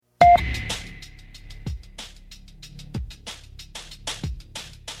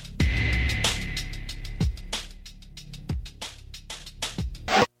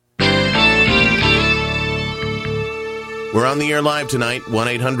We're on the air live tonight.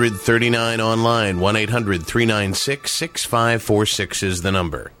 1-800-39-ONLINE. 1-800-396-6546 is the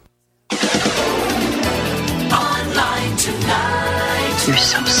number. Online tonight. You're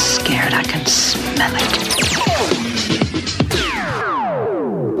so scared I can smell it.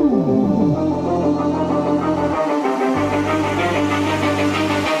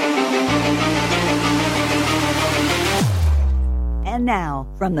 And now,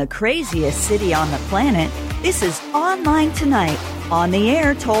 from the craziest city on the planet, this is Online Tonight, on the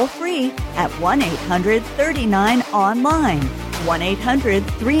air toll-free at 1-800-39-ONLINE,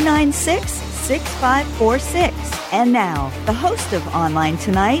 1-800-396-6546. And now, the host of Online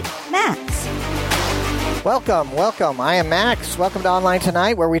Tonight, Max. Welcome. I am Max. Welcome to Online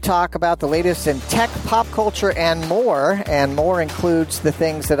Tonight, where we talk about the latest in tech, pop culture, and more. And more includes the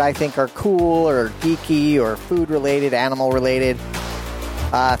things that I think are cool or geeky or food-related, animal-related,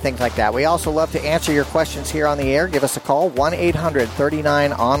 things like that. We also love to answer your questions here on the air. Give us a call,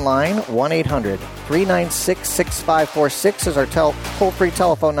 1-800-39-ONLINE, 1-800-396-6546 is our toll-free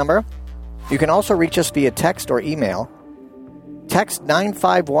telephone number. You can also reach us via text or email. Text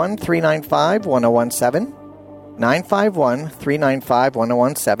 951-395-1017,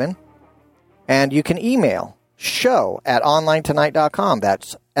 951-395-1017, and you can email show@onlinetonight.com.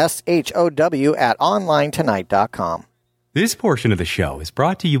 That's SHOW @onlinetonight.com. This portion of the show is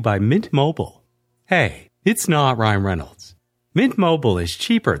brought to you by Mint Mobile. Hey, it's not Ryan Reynolds. Mint Mobile is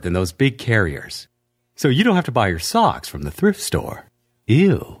cheaper than those big carriers. So you don't have to buy your socks from the thrift store.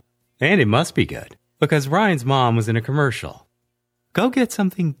 Ew. And it must be good, because Ryan's mom was in a commercial. Go get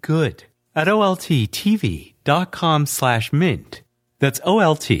something good at olttv.com/mint. That's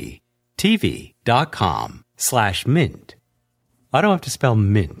olttv.com/mint. I don't have to spell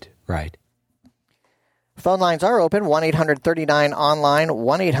mint, right? Phone lines are open, 1-800-39-ONLINE,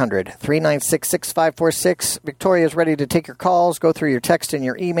 1-800-396-6546. Victoria is ready to take your calls, go through your text and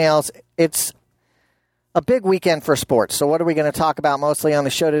your emails. It's a big weekend for sports. So what are we going to talk about mostly on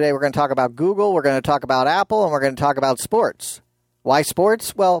the show today? We're going to talk about Google, we're going to talk about Apple, and we're going to talk about sports. Why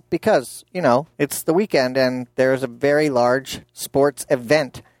sports? Well, because, it's the weekend and there's a very large sports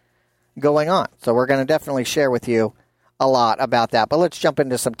event going on. So we're going to definitely share with you a lot about that. But let's jump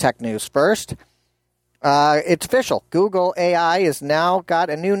into some tech news first. It's official. Google AI has now got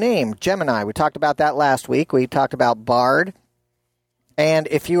a new name, Gemini. We talked about that last week. We talked about Bard. And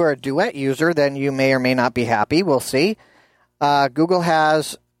if you are a Duet user, then you may or may not be happy. We'll see. Google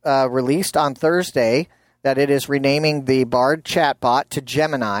has released on Thursday that it is renaming the Bard chatbot to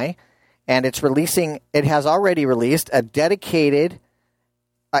Gemini. And it has already released a dedicated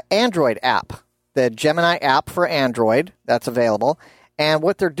Android app, the Gemini app for Android that's available. And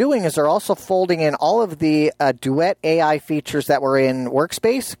what they're doing is they're also folding in all of the Duet AI features that were in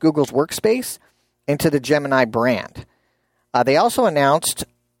Workspace, Google's Workspace, into the Gemini brand. They also announced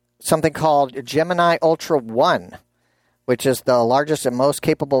something called Gemini Ultra 1, which is the largest and most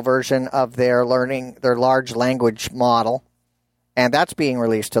capable version of their large language model. And that's being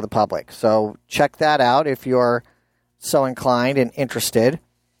released to the public. So check that out if you're so inclined and interested.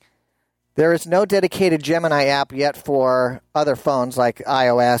 There is no dedicated Gemini app yet for other phones like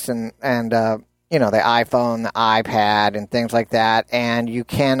iOS and the iPhone, the iPad, and things like that. And you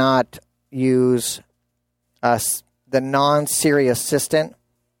cannot use the non-Siri assistant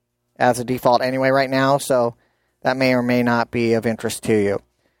as a default anyway right now. So that may or may not be of interest to you.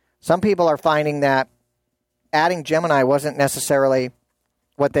 Some people are finding that adding Gemini wasn't necessarily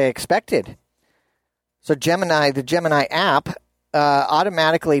what they expected. So the Gemini app,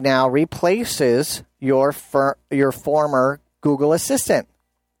 automatically now replaces your former Google Assistant.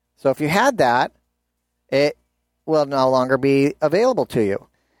 So if you had that, it will no longer be available to you.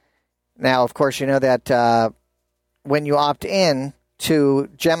 Now, of course, you know that when you opt in to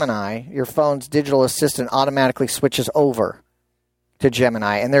Gemini, your phone's digital assistant automatically switches over to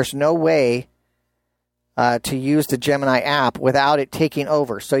Gemini. And there's no way to use the Gemini app without it taking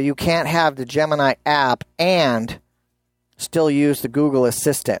over. So you can't have the Gemini app and still use the Google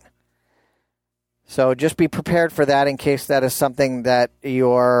Assistant. So just be prepared for that in case that is something that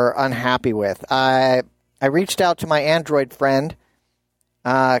you're unhappy with. I reached out to my Android friend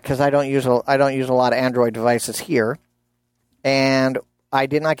because I don't use a lot of Android devices here, and I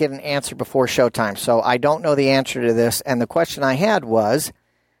did not get an answer before showtime. So I don't know the answer to this. And the question I had was,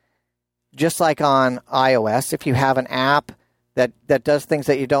 just like on iOS, if you have an app that does things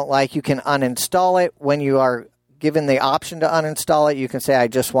that you don't like, you can uninstall it. When you are given the option to uninstall it, you can say, I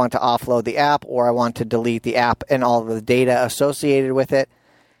just want to offload the app, or I want to delete the app and all of the data associated with it.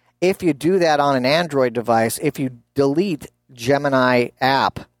 If you do that on an Android device, if you delete Gemini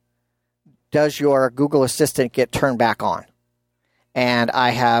app, does your Google Assistant get turned back on? And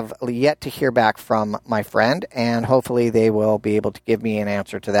I have yet to hear back from my friend, and hopefully they will be able to give me an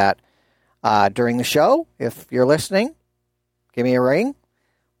answer to that during the show. If you're listening, give me a ring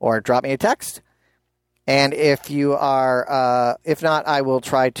or drop me a text. And if you are, if not, I will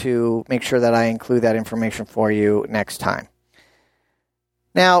try to make sure that I include that information for you next time.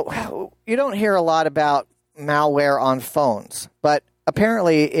 Now, you don't hear a lot about malware on phones, but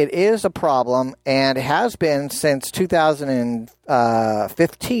apparently it is a problem and has been since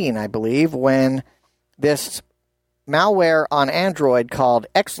 2015, I believe, when this malware on Android called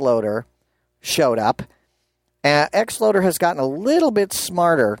Xloader showed up. Xloader has gotten a little bit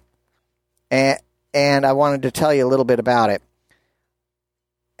smarter, and I wanted to tell you a little bit about it.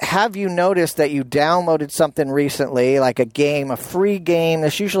 Have you noticed that you downloaded something recently, like a game, a free game?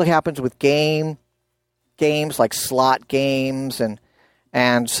 This usually happens with games like slot games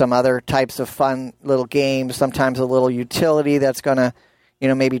and some other types of fun little games, sometimes a little utility that's going to,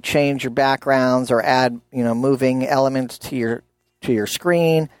 maybe change your backgrounds or add, moving elements to your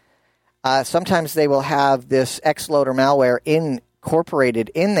screen. Sometimes they will have this Xloader malware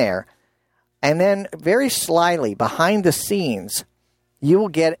incorporated in there. And then very slyly, behind the scenes, you will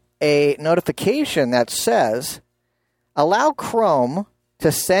get a notification that says, allow Chrome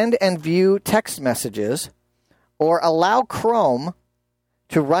to send and view text messages, or allow Chrome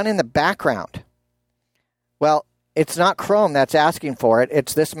to run in the background. Well, it's not Chrome that's asking for it.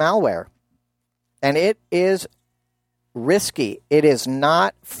 It's this malware. And it is risky. It is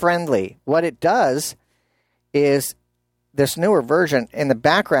not friendly. What it does is this newer version in the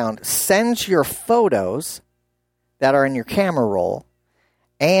background sends your photos that are in your camera roll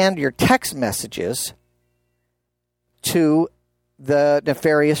and your text messages to the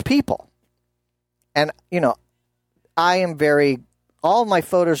nefarious people. And, I am all my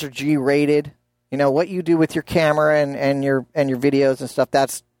photos are G-rated. What you do with your camera and your videos and stuff,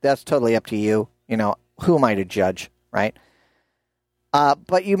 that's totally up to you. Who am I to judge, right?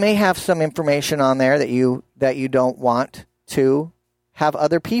 But you may have some information on there that you don't want to have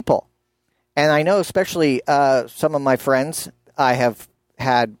other people. And I know especially some of my friends I have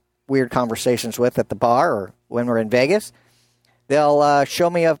had weird conversations with at the bar or when we're in Vegas. They'll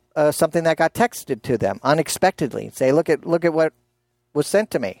show me something that got texted to them unexpectedly. Say, look at what was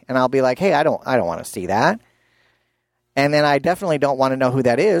sent to me, and I'll be like, hey, I don't want to see that. And then I definitely don't want to know who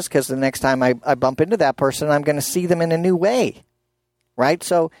that is, because the next time I bump into that person, I'm going to see them in a new way, right?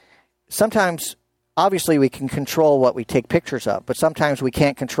 So sometimes, obviously, we can control what we take pictures of, but sometimes we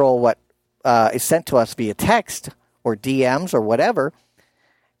can't control what is sent to us via text or DMs or whatever.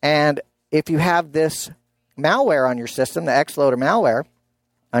 And if you have this malware on your system, the Xloader malware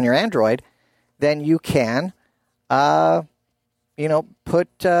on your Android, then you can, put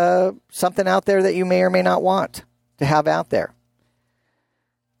something out there that you may or may not want to have out there.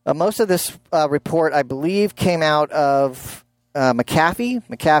 Most of this report, I believe, came out of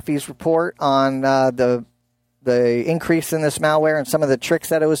McAfee's report on the increase in this malware and some of the tricks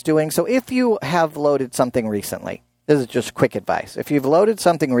that it was doing. So if you have loaded something recently, this is just quick advice. If you've loaded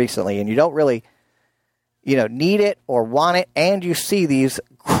something recently and you don't really need it or want it, and you see these,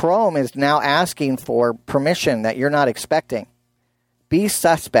 Chrome is now asking for permission that you're not expecting, be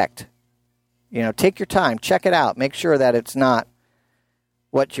suspect. Take your time, check it out, make sure that it's not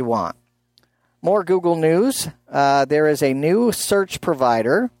what you want. More Google news. There is a new search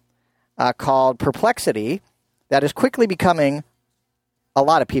provider called Perplexity that is quickly becoming, a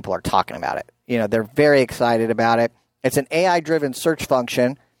lot of people are talking about it. They're very excited about it. It's an AI-driven search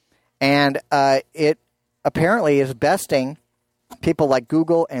function, and it apparently is besting people like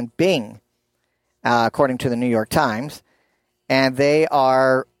Google and Bing, according to the New York Times. And they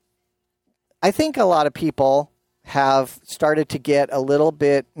are, I think a lot of people have started to get a little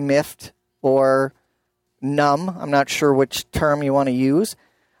bit miffed or numb, I'm not sure which term you want to use,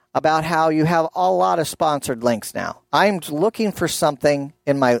 about how you have a lot of sponsored links now. I'm looking for something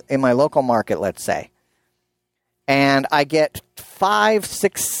in my local market, let's say, and I get 5,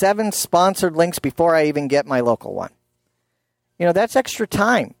 6, 7 sponsored links before I even get my local one. That's extra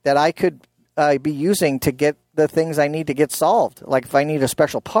time that I could be using to get the things I need to get solved. Like if I need a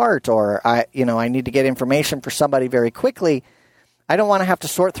special part or I need to get information for somebody very quickly, I don't want to have to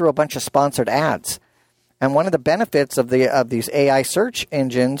sort through a bunch of sponsored ads. And one of the benefits of these AI search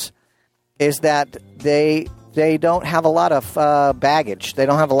engines is that they don't have a lot of baggage. They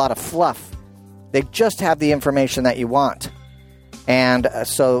don't have a lot of fluff. They just have the information that you want. And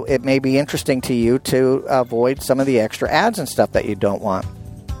so it may be interesting to you to avoid some of the extra ads and stuff that you don't want.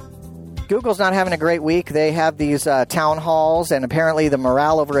 Google's not having a great week. They have these town halls, and apparently the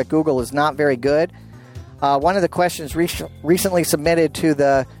morale over at Google is not very good. One of the questions recently submitted to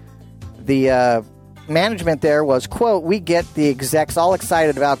the management there was, quote, "We get the execs all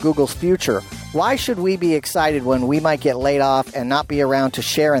excited about Google's future. Why should we be excited when we might get laid off and not be around to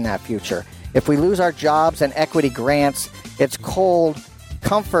share in that future? If we lose our jobs and equity grants, it's cold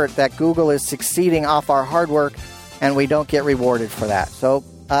comfort that Google is succeeding off our hard work and we don't get rewarded for that." So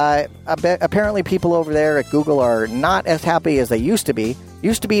apparently people over there at Google are not as happy as they used to be.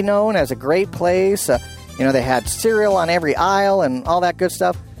 Used to be known as a great place. They had cereal on every aisle and all that good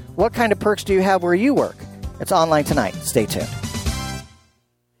stuff. What kind of perks do you have where you work? It's Online Tonight. Stay tuned.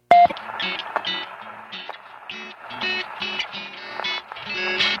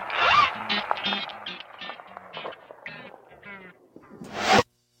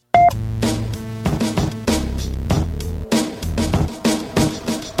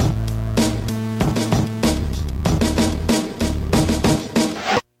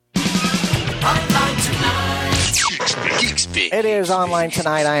 It is Online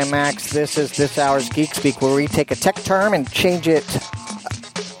Tonight. I am Max. This is this hour's Geek Speak, where we take a tech term and change it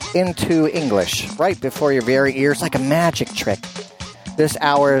into English right before your very ears like a magic trick. This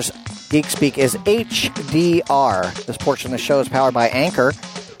hour's Geek Speak is HDR. This portion of the show is powered by Anchor.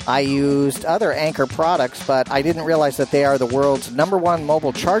 I used other Anchor products, but I didn't realize that they are the world's #1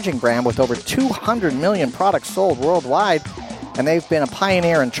 mobile charging brand with over 200 million products sold worldwide, and they've been a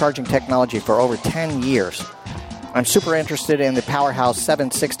pioneer in charging technology for over 10 years. I'm super interested in the Powerhouse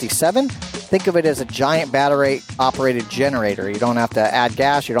 767. Think of it as a giant battery-operated generator. You don't have to add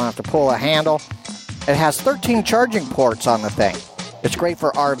gas. You don't have to pull a handle. It has 13 charging ports on the thing. It's great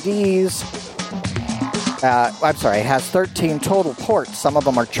for RVs. It has 13 total ports. Some of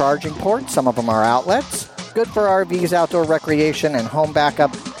them are charging ports. Some of them are outlets. Good for RVs, outdoor recreation, and home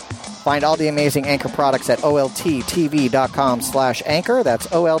backup. Find all the amazing Anchor products at olttv.com/anchor. That's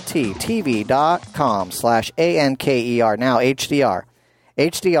olttv.com/anker. Now HDR.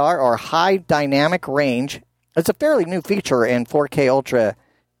 HDR, or High Dynamic Range, is a fairly new feature in 4K Ultra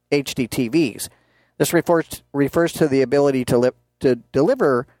HD TVs. This refers to the ability to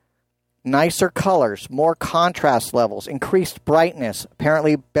deliver nicer colors, more contrast levels, increased brightness,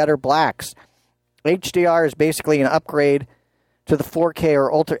 apparently better blacks. HDR is basically an upgrade to the 4K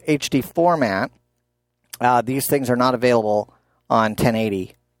or Ultra HD format. These things are not available on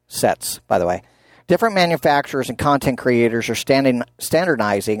 1080 sets, by the way. Different manufacturers and content creators are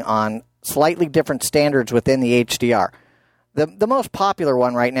standardizing on slightly different standards within the HDR. The most popular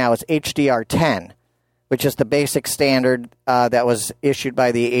one right now is HDR10, which is the basic standard that was issued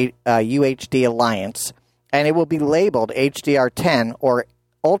by the UHD Alliance, and it will be labeled HDR10 or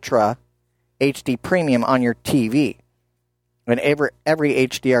Ultra HD Premium on your TV. And every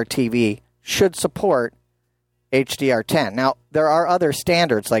HDR TV should support HDR10. Now, there are other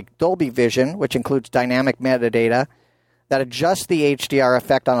standards like Dolby Vision, which includes dynamic metadata that adjusts the HDR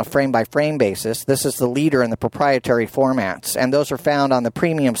effect on a frame-by-frame basis. This is the leader in the proprietary formats, and those are found on the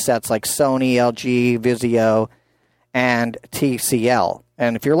premium sets like Sony, LG, Vizio, and TCL.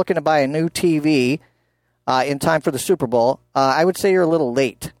 And if you're looking to buy a new TV in time for the Super Bowl, I would say you're a little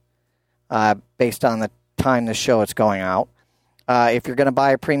late based on the time the show is going out. If you're going to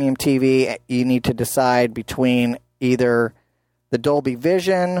buy a premium TV, you need to decide between either the Dolby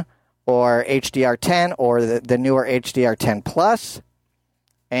Vision or HDR10 or the newer HDR10 Plus.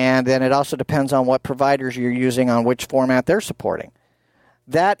 And then it also depends on what providers you're using on which format they're supporting.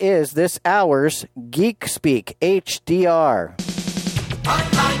 That is this hour's Geek Speak HDR.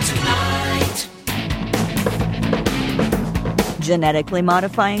 Genetically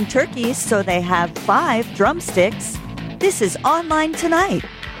modifying turkeys so they have 5 drumsticks. This is Online Tonight.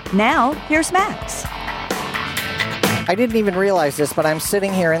 Now, here's Max. I didn't even realize this, but I'm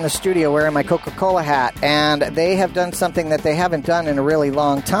sitting here in the studio wearing my Coca-Cola hat, and they have done something that they haven't done in a really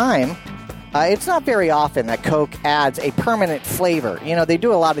long time. It's not very often that Coke adds a permanent flavor. You know, they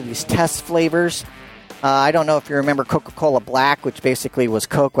do a lot of these test flavors. I don't know if you remember Coca-Cola Black, which basically was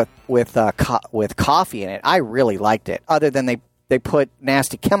Coke with coffee in it. I really liked it, other than they put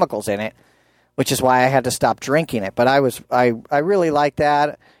nasty chemicals in it, which is why I had to stop drinking it. But I really like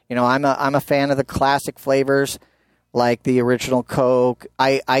that. You know, I'm a fan of the classic flavors, like the original Coke.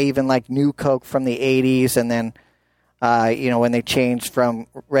 I even like new Coke from the 80s, and then when they changed from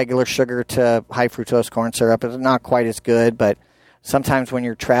regular sugar to high fructose corn syrup, it's not quite as good. But sometimes when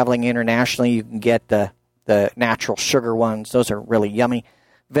you're traveling internationally, you can get the natural sugar ones. Those are really yummy.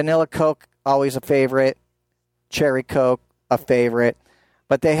 Vanilla Coke, always a favorite. Cherry Coke, a favorite.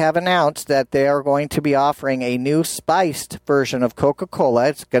 But they have announced that they are going to be offering a new spiced version of Coca-Cola.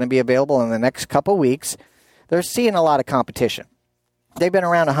 It's going to be available in the next couple weeks. They're seeing a lot of competition. They've been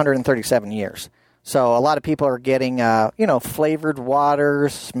around 137 years. So a lot of people are getting, flavored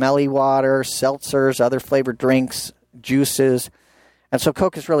waters, smelly water, seltzers, other flavored drinks, juices. And so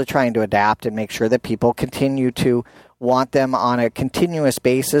Coke is really trying to adapt and make sure that people continue to want them on a continuous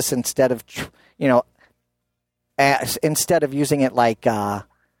basis instead of, instead of using it like a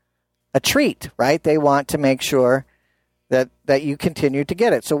treat, right? They want to make sure that you continue to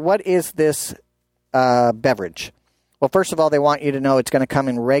get it. So what is this beverage? Well, first of all, they want you to know it's going to come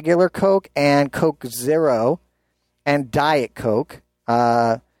in regular Coke and Coke Zero and Diet Coke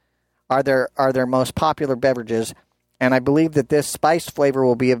are their most popular beverages. And I believe that this spiced flavor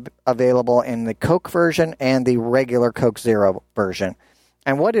will be available in the Coke version and the regular Coke Zero version.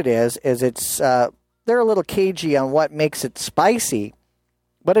 And what it is it's they're a little cagey on what makes it spicy,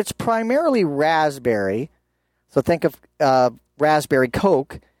 but it's primarily raspberry. So think of raspberry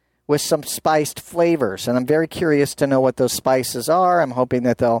Coke with some spiced flavors. And I'm very curious to know what those spices are. I'm hoping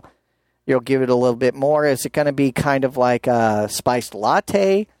that you'll give it a little bit more. Is it going to be kind of like a spiced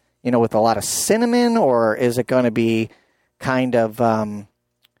latte, with a lot of cinnamon, or is it going to be kind of,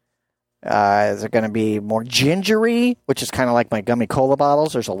 is it going to be more gingery, which is kind of like my gummy cola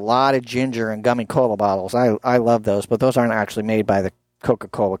bottles? There's a lot of ginger in gummy cola bottles. I love those, but those aren't actually made by the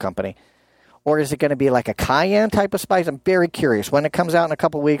Coca-Cola company. Or is it going to be like a cayenne type of spice? I'm very curious. When it comes out in a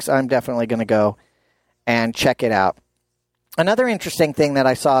couple weeks, I'm definitely going to go and check it out. Another interesting thing that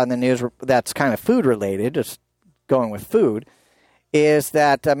I saw in the news that's kind of food related, just going with food, is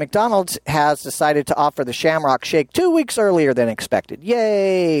that McDonald's has decided to offer the Shamrock Shake 2 weeks earlier than expected.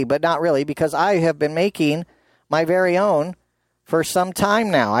 Yay! But not really, because I have been making my very own for some time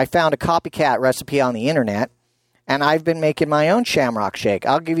now. I found a copycat recipe on the internet, and I've been making my own Shamrock Shake.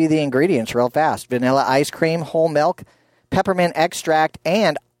 I'll give you the ingredients real fast. Vanilla ice cream, whole milk, peppermint extract,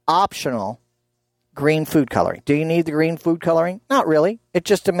 and optional green food coloring. Do you need the green food coloring? Not really. It's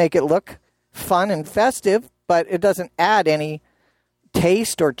just to make it look fun and festive, but it doesn't add any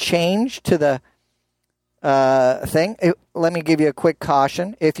taste or change to the thing. Let me give you a quick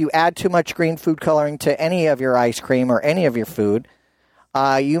caution. If you add too much green food coloring to any of your ice cream or any of your food,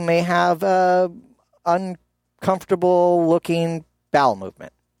 you may have uncomfortable looking bowel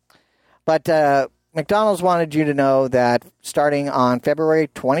movement. But McDonald's wanted you to know that starting on February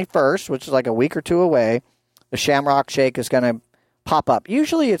 21st, which is like a week or two away, the Shamrock Shake is going to pop up.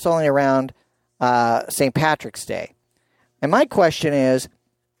 Usually it's only around St. Patrick's Day. And my question is,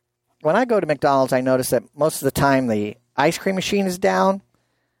 when I go to McDonald's, I notice that most of the time the ice cream machine is down.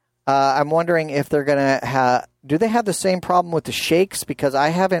 I'm wondering if they're going to do they have the same problem with the shakes? Because I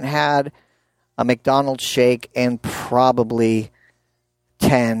haven't had a McDonald's shake in probably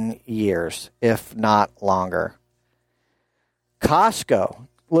 10 years, if not longer. Costco,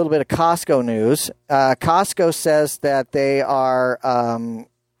 a little bit of Costco news. Costco says that they are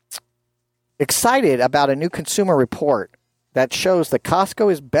excited about a new consumer report that shows that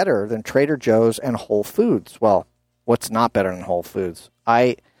Costco is better than Trader Joe's and Whole Foods. Well, what's not better than Whole Foods?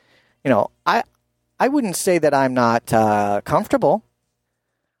 I wouldn't say that I'm not comfortable,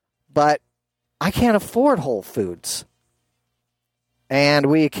 but I can't afford Whole Foods. And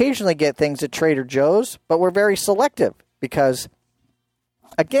we occasionally get things at Trader Joe's, but we're very selective because,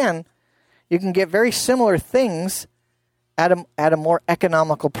 again, you can get very similar things at a more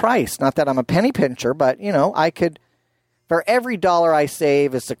economical price. Not that I'm a penny pincher, but, I could, for every dollar I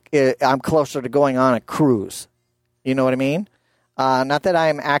save, I'm closer to going on a cruise. You know what I mean? Not that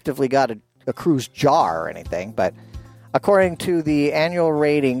I'm actively got a cruise jar or anything, but according to the annual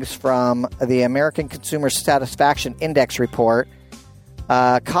ratings from the American Consumer Satisfaction Index report,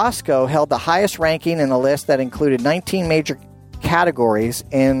 Costco held the highest ranking in the list that included 19 major categories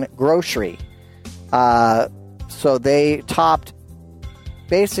in grocery. So they topped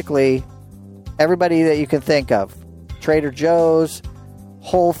basically everybody that you can think of. Trader Joe's,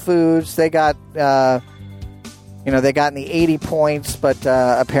 Whole Foods, they got, they got in the 80 points, but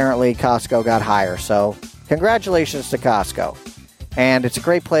apparently Costco got higher. So congratulations to Costco. And it's a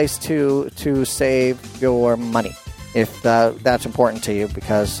great place to save your money if that's important to you,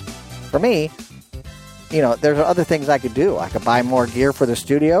 because for me, there's other things I could do. I could buy more gear for the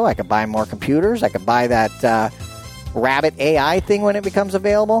studio. I could buy more computers. I could buy that Rabbit AI thing when it becomes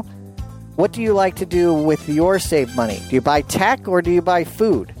available. What do you like to do with your saved money? Do you buy tech or do you buy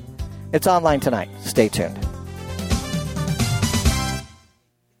food? It's online tonight. Stay tuned.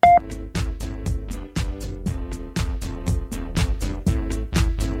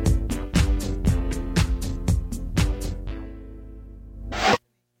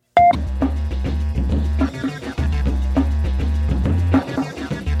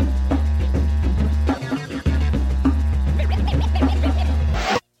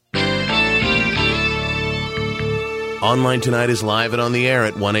 Online Tonight is live and on the air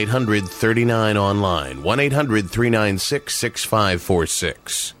at 1-800-39-ONLINE.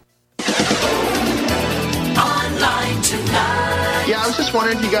 1-800-396-6546. Online Tonight. Yeah, I was just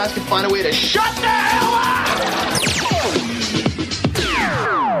wondering if you guys could find a way to shut the hell up!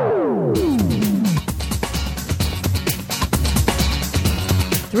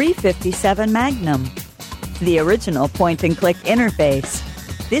 357 Magnum, the original point-and-click interface.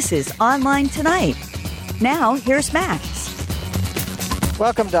 This is Online Tonight. Now, here's Max.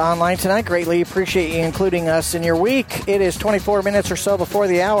 Welcome to Online Tonight. Greatly appreciate you including us in your week. It is 24 minutes or so before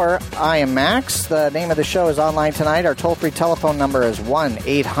the hour. I am Max. The name of the show is Online Tonight. Our toll-free telephone number is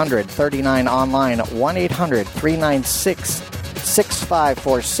 1-800-39-ONLINE,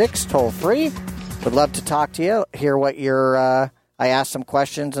 1-800-396-6546, toll-free. Would love to talk to you, hear what your... I asked some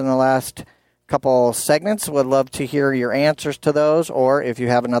questions in the last couple segments. Would love to hear your answers to those, or if you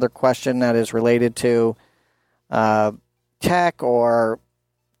have another question that is related to tech or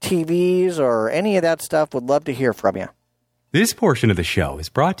TVs or any of that stuff, would love to hear from you. This portion of the show is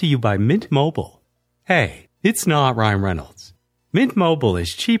brought to you by Mint Mobile. Hey, it's not Ryan Reynolds. Mint Mobile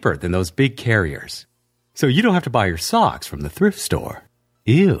is cheaper than those big carriers. So you don't have to buy your socks from the thrift store.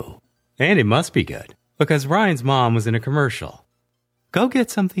 Ew. And it must be good, because Ryan's mom was in a commercial. Go get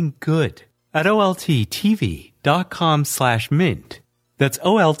something good at olttv.com/mint. That's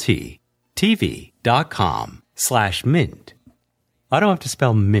olttv.com/mint. I don't have to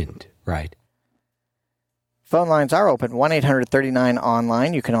spell mint, right? Phone lines are open,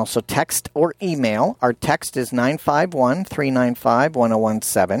 1-800-39-ONLINE. You can also text or email. Our text is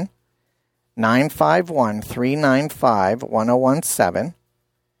 951-395-1017. 951-395-1017.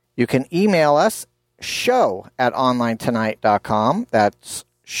 You can email us, show@onlinetonight.com. That's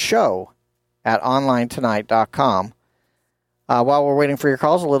show@onlinetonight.com. While we're waiting for your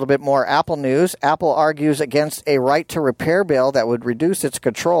calls, a little bit more Apple news. Apple argues against a right-to-repair bill that would reduce its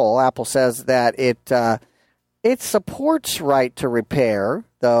control. Apple says that it supports right to repair,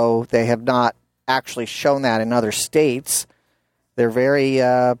 though they have not actually shown that in other states. They're very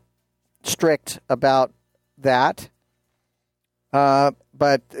strict about that.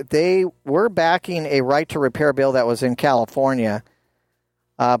 But they were backing a right-to-repair bill that was in California,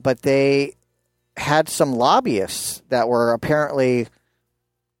 but they had some lobbyists that were apparently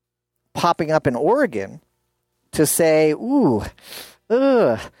popping up in Oregon to say,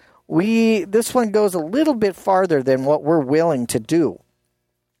 this one goes a little bit farther than what we're willing to do.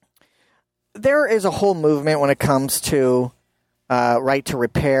 There is a whole movement when it comes to right to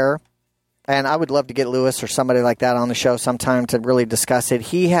repair. And I would love to get Lewis or somebody like that on the show sometime to really discuss it.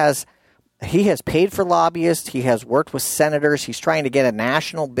 He has paid for lobbyists. He has worked with senators. He's trying to get a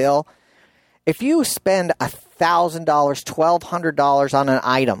national bill. If you spend $1,000, $1,200 on an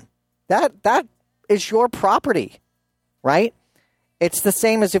item, that is your property, right? It's the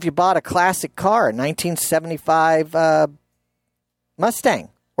same as if you bought a classic car, a 1975 Mustang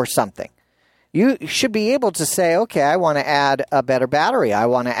or something. You should be able to say, okay, I want to add a better battery. I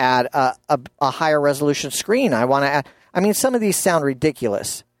want to add a higher resolution screen. I want to add, some of these sound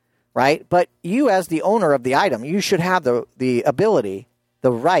ridiculous, right? But you as the owner of the item, you should have the ability,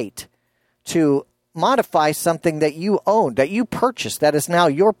 the right to modify something that you own, that you purchased, that is now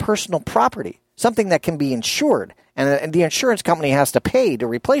your personal property, something that can be insured. And the insurance company has to pay to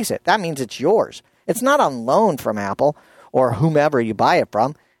replace it. That means it's yours. It's not on loan from Apple or whomever you buy it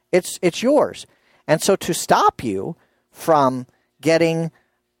from. It's yours. And so to stop you from getting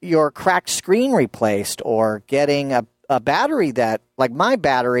your cracked screen replaced or getting a battery that, like my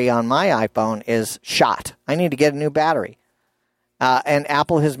battery on my iPhone is shot. I need to get a new battery. And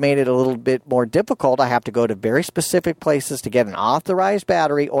Apple has made it a little bit more difficult. I have to go to very specific places to get an authorized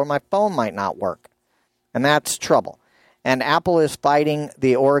battery or my phone might not work. And that's trouble. And Apple is fighting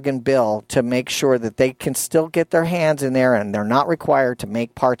the Oregon bill to make sure that they can still get their hands in there and they're not required to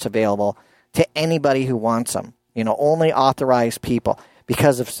make parts available to anybody who wants them. Only authorized people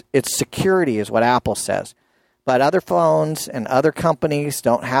because of its security is what Apple says. But other phones and other companies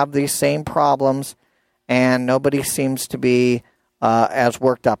don't have these same problems and nobody seems to be as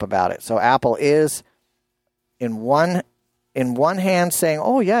worked up about it. So Apple is in one hand saying,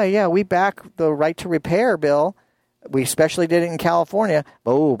 oh, yeah, we back the right to repair bill. We especially did it in California,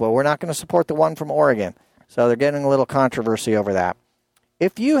 but we're not going to support the one from Oregon. So they're getting a little controversy over that.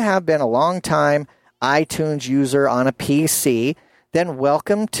 If you have been a long-time iTunes user on a PC, then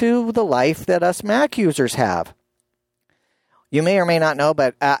welcome to the life that us Mac users have. You may or may not know,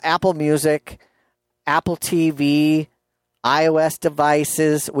 but Apple Music, Apple TV, iOS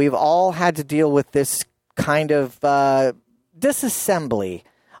devices, we've all had to deal with this kind of disassembly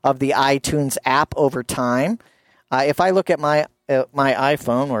of the iTunes app over time. If I look at my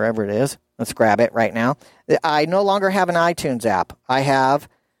iPhone, wherever it is, let's grab it right now. I no longer have an iTunes app. I have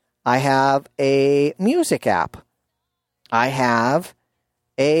a music app. I have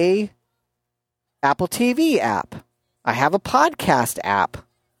a Apple TV app. I have a podcast app.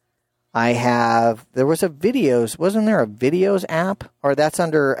 There was a videos, wasn't there a videos app? Or that's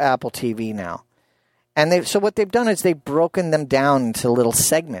under Apple TV now. And so what they've done is they've broken them down into little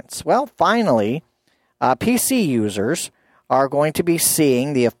segments. Well, finally, PC users are going to be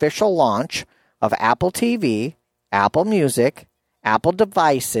seeing the official launch of Apple TV, Apple Music, Apple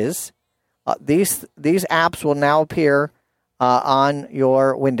devices. These apps will now appear on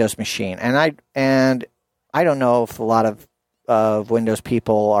your Windows machine. And I don't know if a lot of Windows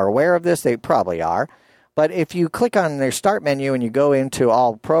people are aware of this. They probably are. But if you click on their start menu and you go into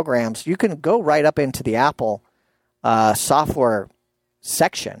all programs, you can go right up into the Apple software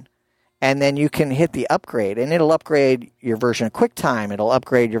section. And then you can hit the upgrade, and it'll upgrade your version of QuickTime. It'll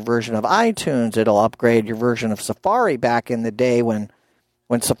upgrade your version of iTunes. It'll upgrade your version of Safari back in the day when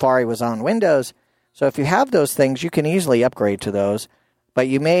Safari was on Windows. So if you have those things, you can easily upgrade to those. But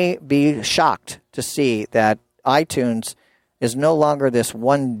you may be shocked to see that iTunes is no longer this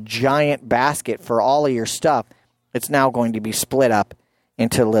one giant basket for all of your stuff. It's now going to be split up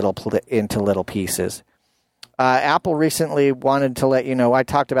into little pieces. Apple recently wanted to let you know, I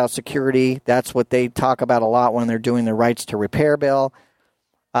talked about security. That's what they talk about a lot when they're doing the rights to repair bill.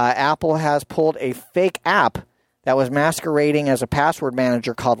 Apple has pulled a fake app that was masquerading as a password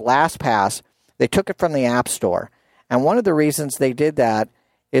manager called LastPass. They took it from the App Store. And one of the reasons they did that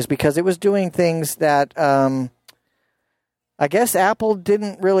is because it was doing things that I guess Apple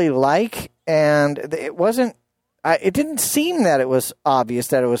didn't really like, and it wasn't. It didn't seem that it was obvious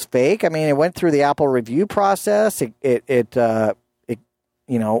that it was fake. I mean, it went through the Apple review process. It got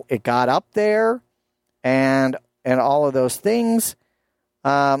up there, and all of those things.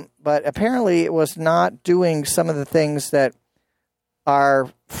 But apparently, it was not doing some of the things that are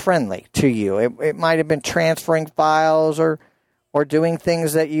friendly to you. It might have been transferring files or doing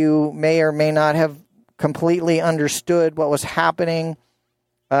things that you may or may not have completely understood what was happening.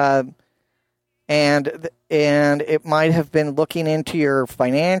 And it might have been looking into your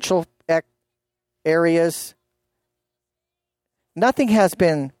financial areas. Nothing has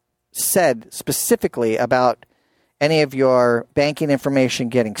been said specifically about any of your banking information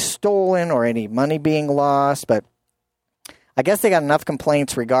getting stolen or any money being lost, but I guess they got enough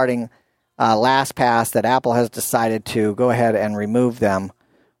complaints regarding LastPass that Apple has decided to go ahead and remove them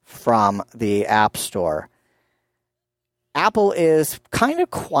from the App Store. Apple is kind of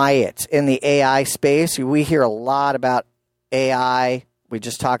quiet in the AI space. We hear a lot about AI. We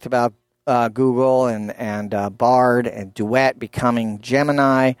just talked about Google and Bard and Duet becoming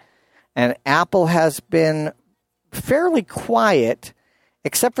Gemini. And Apple has been fairly quiet,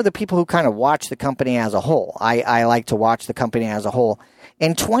 except for the people who kind of watch the company as a whole. I like to watch the company as a whole.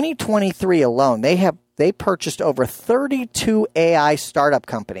 In 2023 alone, they purchased over 32 AI startup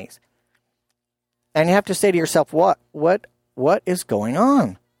companies. And you have to say to yourself, what is going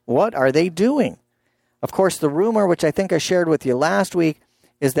on? What are they doing? Of course, the rumor, which I think I shared with you last week,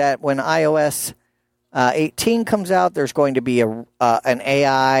 is that when iOS 18 comes out, there's going to be an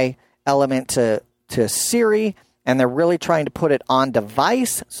AI element to Siri, and they're really trying to put it on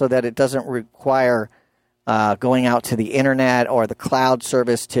device so that it doesn't require going out to the internet or the cloud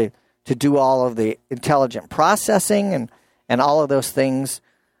service to do all of the intelligent processing and all of those things.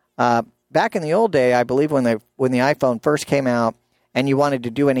 Back in the old day, I believe when the iPhone first came out and you wanted to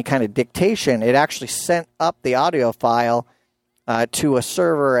do any kind of dictation, it actually sent up the audio file to a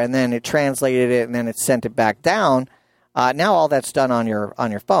server, and then it translated it, and then it sent it back down. Now all that's done on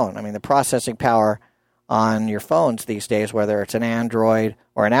your phone. I mean, the processing power on your phones these days, whether it's an Android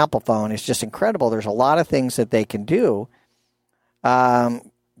or an Apple phone, is just incredible. There's a lot of things that they can do.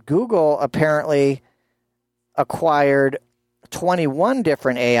 Google apparently acquired 21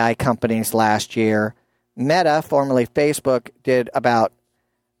 different AI companies last year. Meta, formerly Facebook, did about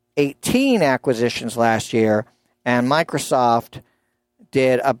 18 acquisitions last year, and Microsoft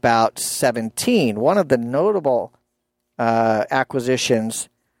did about 17. One of the notable acquisitions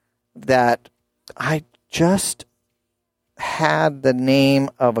that I just had the name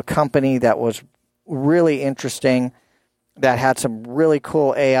of a company that was really interesting, that had some really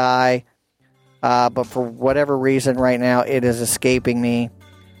cool AI, but for whatever reason right now it is escaping me.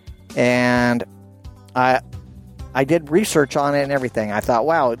 And I did research on it and everything. I thought,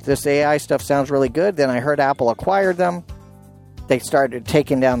 wow, this AI stuff sounds really good. Then I heard Apple acquired them. They started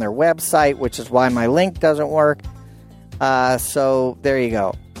taking down their website, which is why my link doesn't work. So there you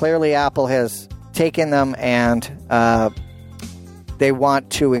go. Clearly Apple has taken them and they want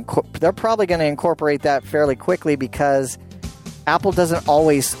to. They're probably going to incorporate that fairly quickly because Apple doesn't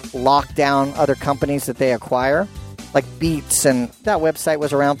always lock down other companies that they acquire, like Beats, and that website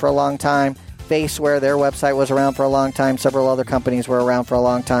was around for a long time. Faceware, their website was around for a long time. Several other companies were around for a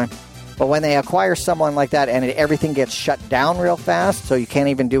long time. But when they acquire someone like that and everything gets shut down real fast, so you can't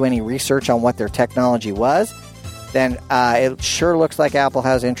even do any research on what their technology was, then it sure looks like Apple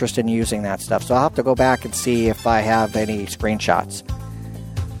has interest in using that stuff. So I'll have to go back and see if I have any screenshots.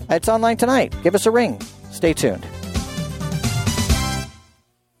 It's online tonight. Give us a ring. Stay tuned.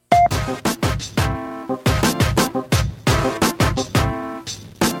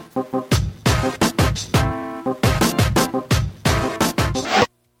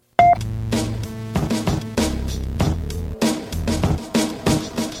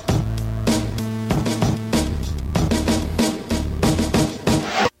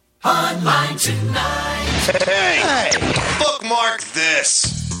 Online tonight. Hey, bookmark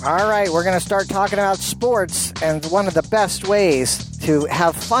this. All right, we're going to start talking about sports, and one of the best ways to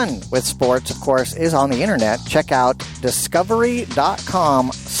have fun with sports, of course, is on the internet. Check out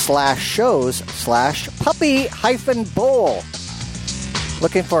discovery.com/shows/puppy-bowl.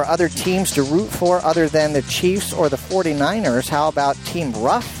 Looking for other teams to root for other than the Chiefs or the 49ers? How about Team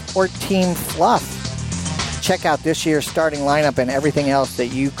Rough or Team Fluff? Check out this year's starting lineup and everything else that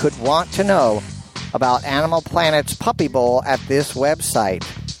you could want to know about Animal Planet's Puppy Bowl at this website.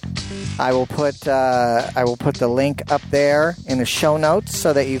 I will put the link up there in the show notes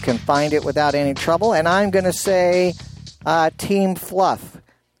so that you can find it without any trouble. And I'm going to say Team Fluff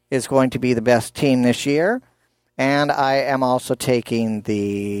is going to be the best team this year. And I am also taking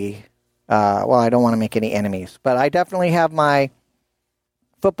the I don't want to make any enemies, but I definitely have my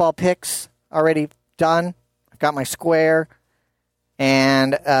football picks already done. I've got my square,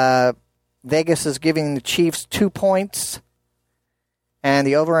 and Vegas is giving the Chiefs 2 points. And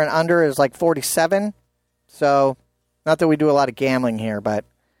the over and under is like 47. So, not that we do a lot of gambling here, but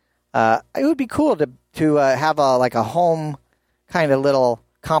it would be cool to have a home kind of little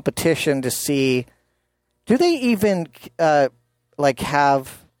competition to see. Do they even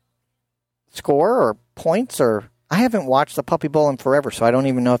have score or points? Or I haven't watched the Puppy Bowl in forever, so I don't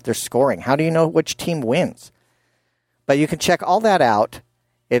even know if they're scoring. How do you know which team wins? But you can check all that out.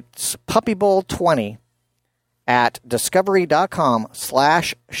 It's Puppy Bowl 20. At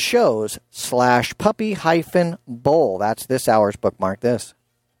discovery.com/shows/puppy-bowl. That's this hour's bookmark this.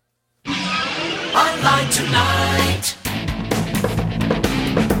 Online tonight.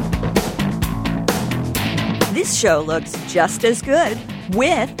 This show looks just as good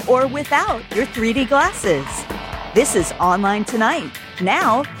with or without your 3D glasses. This is Online Tonight.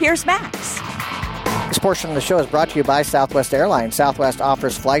 Now, here's Max. This portion of the show is brought to you by Southwest Airlines. Southwest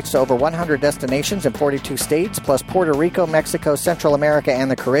offers flights to over 100 destinations in 42 states, plus Puerto Rico, Mexico, Central America,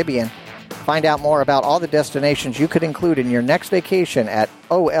 and the Caribbean. Find out more about all the destinations you could include in your next vacation at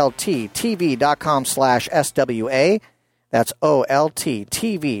olttv.com/SWA. That's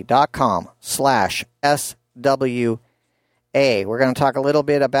olttv.com/SWA. We're going to talk a little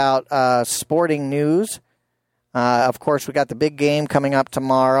bit about sporting news. Of course, we got the big game coming up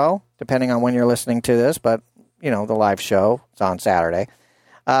tomorrow, depending on when you're listening to this, but, the live show is on Saturday.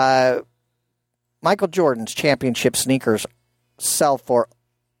 Michael Jordan's championship sneakers sell for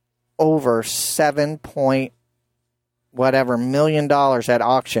over $7 million at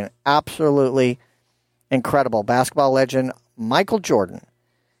auction. Absolutely incredible. Basketball legend Michael Jordan.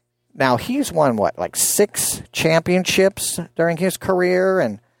 Now, he's won, 6 championships during his career,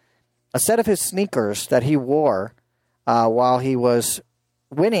 and a set of his sneakers that he wore while he was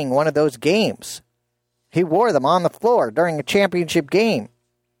winning one of those games. He wore them on the floor during a championship game.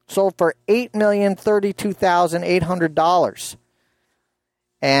 Sold for $8,032,800.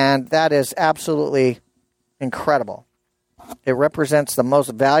 And that is absolutely incredible. It represents the most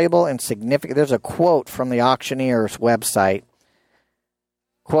valuable and significant. There's a quote from the auctioneer's website.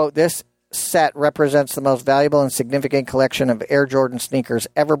 Quote, "This set represents the most valuable and significant collection of Air Jordan sneakers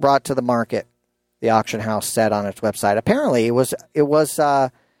ever brought to the market," the auction house said on its website. Apparently, it was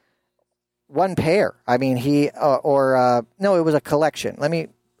one pair. I mean, it was a collection. Let me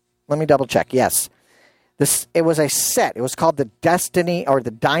double check. Yes, it was a set. It was called the Destiny or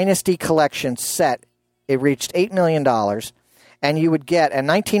the Dynasty Collection set. It reached $8 million, and you would get a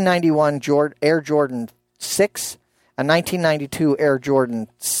 1991 Air Jordan 6, a 1992 Air Jordan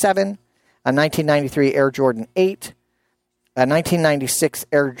 7. A 1993 Air Jordan 8, a 1996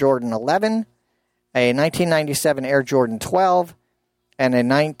 Air Jordan 11, a 1997 Air Jordan 12, and a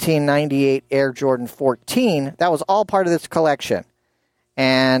 1998 Air Jordan 14. That was all part of this collection.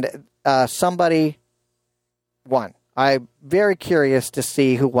 And somebody won. I'm very curious to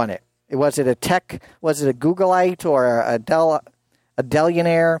see who won it. Was it a Googleite or a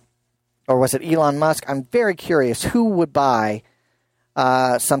Dellionaire, or was it Elon Musk? I'm very curious who would buy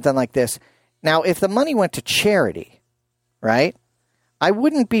something like this. Now, if the money went to charity, right, I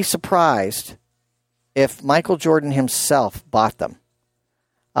wouldn't be surprised if Michael Jordan himself bought them.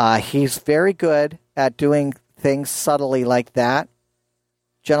 He's very good at doing things subtly like that.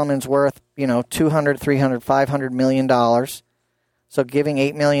 Gentleman's worth, $200, $300, $500 million. So giving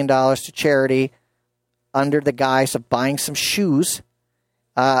 $8 million to charity under the guise of buying some shoes,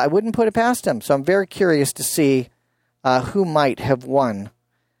 I wouldn't put it past him. So I'm very curious to see who might have won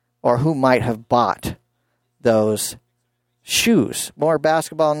or who might have bought those shoes. More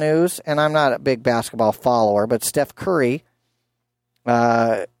basketball news, and I'm not a big basketball follower, but Steph Curry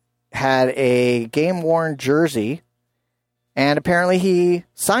had a game-worn jersey, and apparently he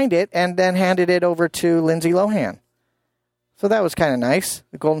signed it and then handed it over to Lindsay Lohan. So that was kind of nice.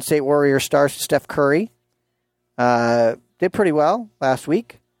 The Golden State Warriors star Steph Curry did pretty well last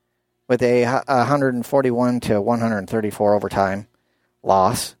week with a 141 to 134 overtime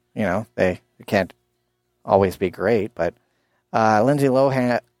loss. They can't always be great, but Lindsay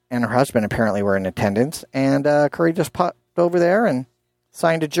Lohan and her husband apparently were in attendance, and Curry just popped over there and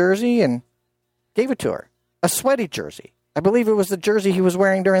signed a jersey and gave it to her. A sweaty jersey. I believe it was the jersey he was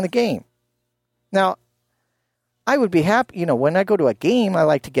wearing during the game. Now, I would be happy, when I go to a game, I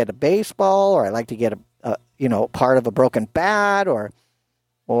like to get a baseball, or I like to get a part of a broken bat, or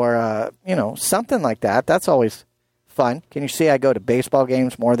something like that. That's always fun. Can you see I go to baseball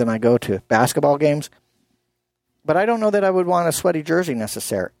games more than I go to basketball games? But I don't know that I would want a sweaty jersey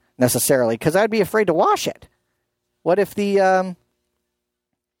necessarily, because I'd be afraid to wash it. What if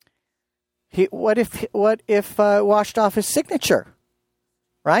what if washed off his signature,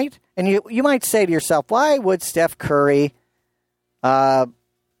 right? And you might say to yourself, why would Steph Curry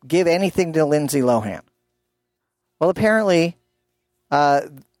give anything to Lindsay Lohan? Well, apparently,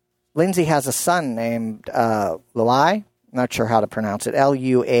 Lindsay has a son named Luai. Not sure how to pronounce it.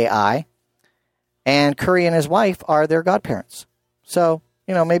 Luai. And Curry and his wife are their godparents. So,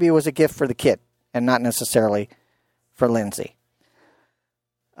 maybe it was a gift for the kid and not necessarily for Lindsay.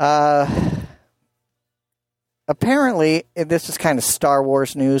 Apparently, this is kind of Star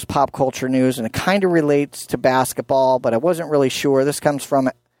Wars news, pop culture news, and it kind of relates to basketball, but I wasn't really sure. This comes from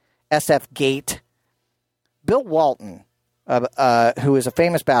SF Gate. Bill Walton, who is a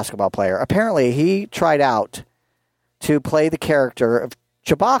famous basketball player, apparently he tried out to play the character of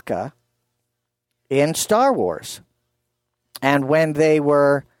Chewbacca in Star Wars. And when they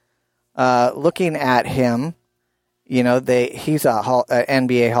were looking at him, he's a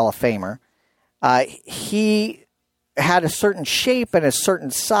NBA Hall of Famer. He had a certain shape and a certain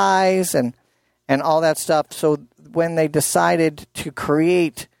size and all that stuff. So when they decided to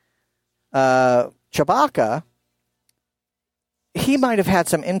create Chewbacca, he might have had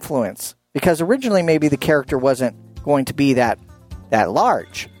some influence, because originally maybe the character wasn't going to be that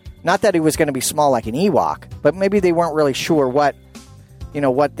large. Not that he was going to be small like an Ewok, but maybe they weren't really sure what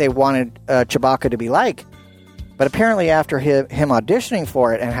they wanted Chewbacca to be like. But apparently after him auditioning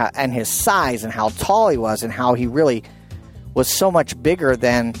for it and his size and how tall he was and how he really was so much bigger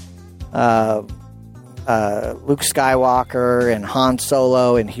than Luke Skywalker and Han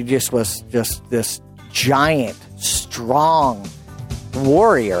Solo, and he just was just this giant, strong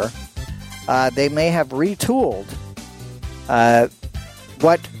warrior, they may have retooled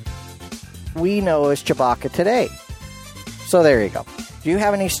what we know as Chewbacca today. So there you go. Do you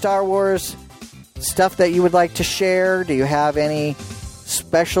have any Star Wars stuff that you would like to share? Do you have any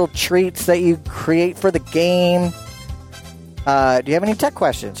special treats that you create for the game? Do you have any tech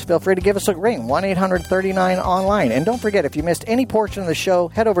questions? Feel free to give us a ring, 1-800-39-ONLINE. And don't forget, if you missed any portion of the show,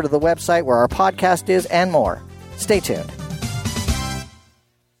 head over to the website where our podcast is and more. Stay tuned.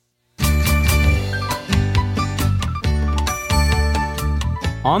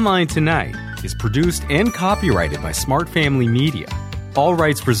 Online Tonight is produced and copyrighted by Smart Family Media. All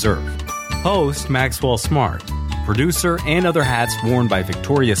rights reserved. Host Maxwell Smart. Producer and other hats worn by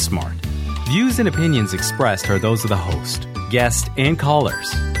Victoria Smart. Views and opinions expressed are those of the host, guest, and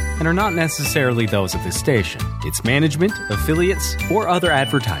callers, and are not necessarily those of this station, its management, affiliates, or other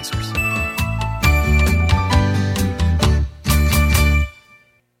advertisers.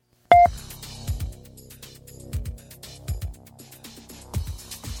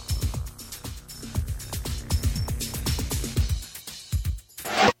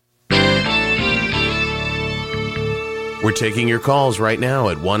 We're taking your calls right now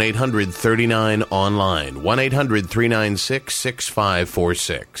at 1-800-39-ONLINE,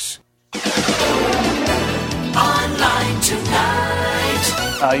 1-800-396-6546. Online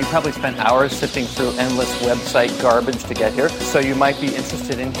Tonight. You probably spent hours sifting through endless website garbage to get here, so you might be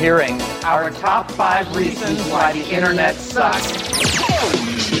interested in hearing our top 5 reasons why the internet sucks.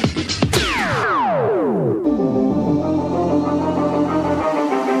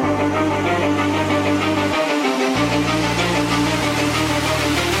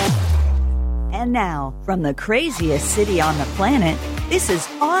 And now, from the craziest city on the planet, this is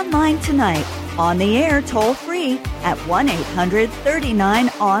Online Tonight, on the air toll-free at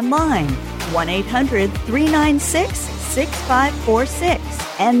 1-800-39-ONLINE,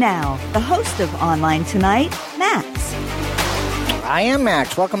 1-800-396-6546. And now, the host of Online Tonight, Max. I am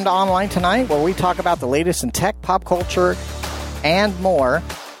Max. Welcome to Online Tonight, where we talk about the latest in tech, pop culture, and more.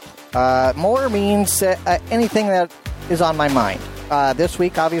 More means anything that is on my mind. This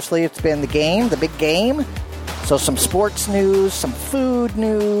week, obviously, it's been the big game. So some sports news, some food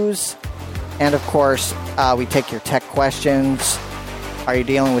news, and of course, we take your tech questions. Are you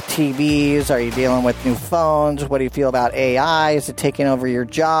dealing with TVs? Are you dealing with new phones? What do you feel about AI? Is it taking over your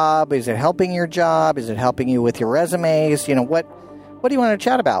job? Is it helping your job? Is it helping you with your resumes? You know, what do you want to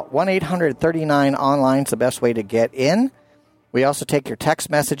chat about? 1-800-39-ONLINE is the best way to get in. We also take your text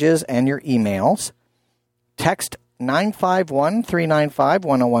messages and your emails. Text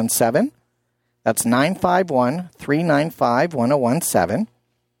 951-395-1017. That's 951-395-1017.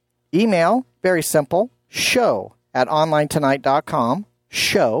 Email, very simple, show@onlinetonight.com.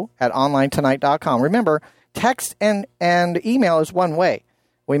 Show@onlinetonight.com. Remember, text and email is one way.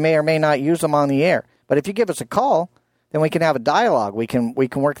 We may or may not use them on the air. But if you give us a call, then we can have a dialogue. We can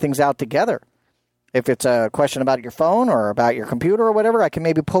work things out together. If it's a question about your phone or about your computer or whatever, I can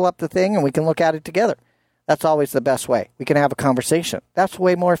maybe pull up the thing and we can look at it together. That's always the best way. We can have a conversation. That's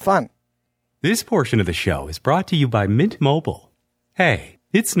way more fun. This portion of the show is brought to you by Mint Mobile. Hey,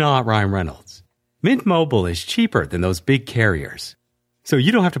 it's not Ryan Reynolds. Mint Mobile is cheaper than those big carriers. So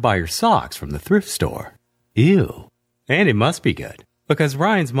you don't have to buy your socks from the thrift store. Ew. And it must be good, because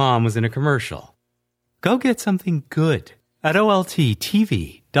Ryan's mom was in a commercial. Go get something good at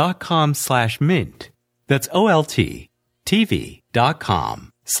olttv.com/mint. That's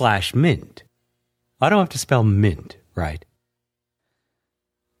olttv.com/mint. I don't have to spell mint, right?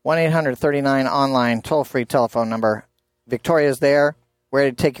 1-800-39-ONLINE, toll-free telephone number. Victoria's there,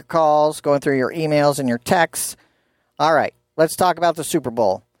 ready to take your calls, going through your emails and your texts. All right, let's talk about the Super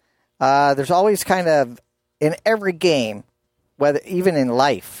Bowl. There's always kind of, in every game, whether even in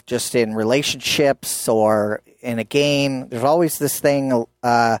life, just in relationships or in a game, there's always this thing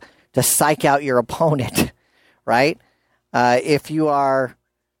to psych out your opponent, right? If you're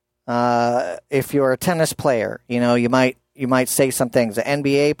a tennis player, you know, you might say some things. An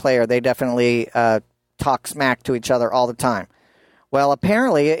NBA player, they definitely talk smack to each other all the time. Well,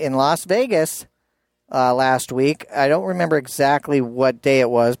 apparently in Las Vegas last week, I don't remember exactly what day it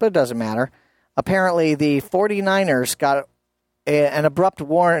was, but it doesn't matter. Apparently the 49ers got an abrupt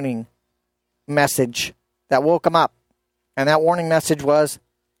warning message that woke them up. And that warning message was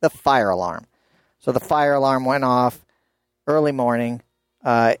the fire alarm. So the fire alarm went off early morning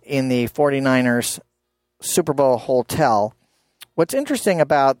in the 49ers Super Bowl hotel. What's interesting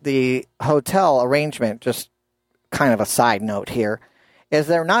about the hotel arrangement, just kind of a side note here, is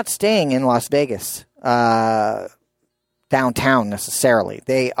they're not staying in Las Vegas downtown necessarily.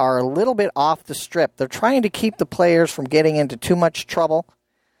 They are a little bit off the strip. They're trying to keep the players from getting into too much trouble.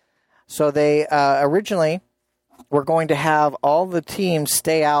 So they originally were going to have all the teams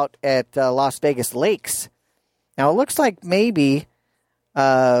stay out at Las Vegas Lakes. Now, it looks like maybe,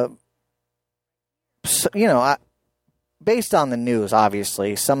 based on the news,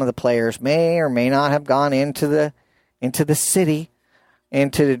 obviously, some of the players may or may not have gone into the city,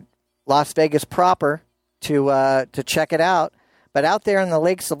 into Las Vegas proper to check it out. But out there in the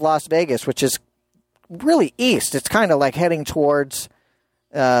lakes of Las Vegas, which is really east, it's kind of like heading towards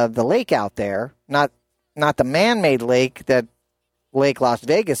the lake out there, not the man-made lake that Lake Las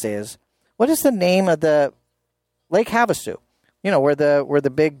Vegas is. What is the name of the Lake Havasu? You know, where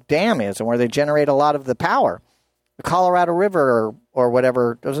the big dam is and where they generate a lot of the power. The Colorado River or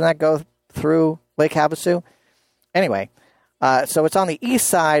whatever, doesn't that go through Lake Havasu? Anyway, so it's on the east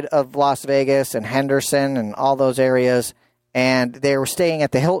side of Las Vegas and Henderson and all those areas, and they were staying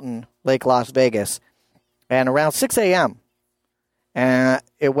at the Hilton Lake Las Vegas. And around 6 a.m.,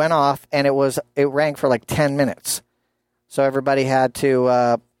 it went off, and it rang for like 10 minutes. So everybody had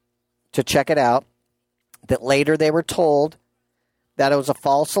to check it out. That later they were told that it was a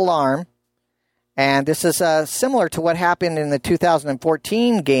false alarm. And this is similar to what happened in the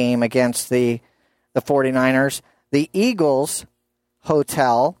 2014 game against the 49ers. The Eagles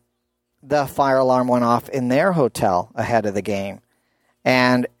hotel the fire alarm went off in their hotel ahead of the game.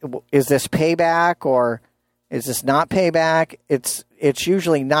 And is this payback or is this not payback? It's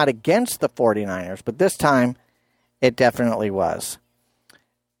usually not against the 49ers, but this time it definitely was.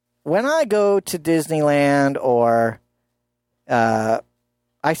 When I go to Disneyland or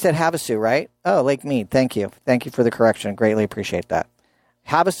I said Havasu, right? Oh, Lake Mead. Thank you. Thank you for the correction. Greatly appreciate that.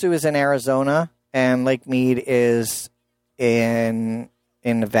 Havasu is in Arizona and Lake Mead is in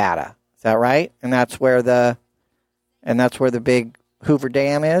Nevada. Is that right? And that's where the big Hoover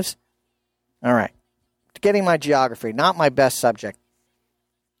Dam is? All right. Getting my geography, not my best subject.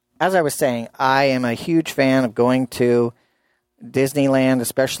 As I was saying, I am a huge fan of going to Disneyland,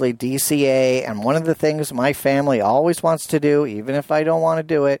 especially DCA, and one of the things my family always wants to do, even if I don't want to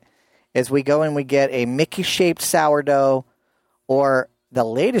do it, is we go and we get a Mickey-shaped sourdough, or the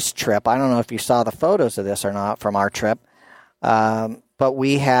latest trip, I don't know if you saw the photos of this or not from our trip, but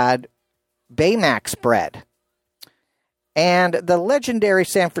we had Baymax bread. And the legendary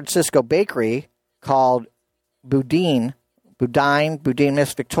San Francisco bakery called Boudin,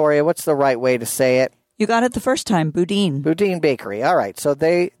 Miss Victoria, what's the right way to say it? You got it the first time, Boudin. Boudin Bakery. All right. So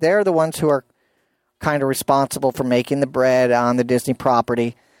they're the ones who are kind of responsible for making the bread on the Disney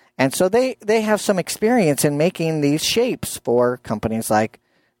property. And so they have some experience in making these shapes for companies like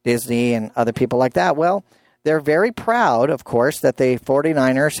Disney and other people like that. Well, they're very proud, of course, that the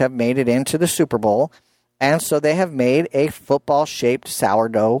 49ers have made it into the Super Bowl. And so they have made a football-shaped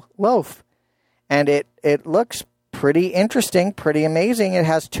sourdough loaf. And it looks pretty interesting, pretty amazing. It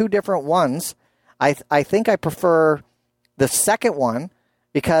has two different ones. I think I prefer the second one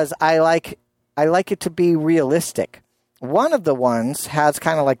because I like it to be realistic. One of the ones has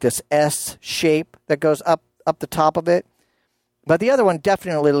kind of like this S shape that goes up the top of it. But the other one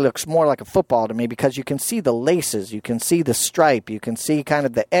definitely looks more like a football to me because you can see the laces, you can see the stripe, you can see kind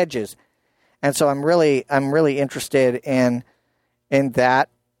of the edges. And so I'm really interested in that.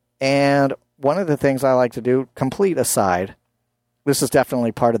 And one of the things I like to do, complete aside, this is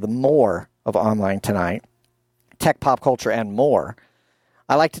definitely part of the more of Online Tonight, tech, pop culture, and more.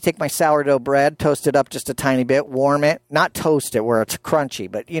 I like to take my sourdough bread, toast it up just a tiny bit, warm it, not toast it where it's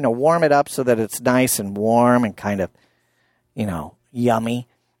crunchy, but, warm it up so that it's nice and warm and kind of, yummy.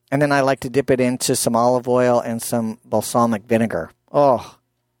 And then I like to dip it into some olive oil and some balsamic vinegar. Oh,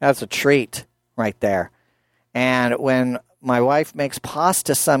 that's a treat right there. And when my wife makes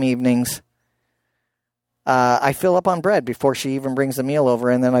pasta some evenings, I fill up on bread before she even brings the meal over,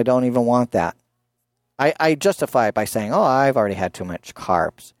 and then I don't even want that. I justify it by saying, I've already had too much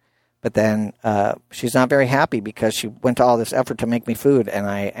carbs. But then she's not very happy because she went to all this effort to make me food, and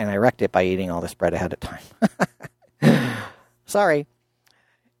I wrecked it by eating all this bread ahead of time. Sorry.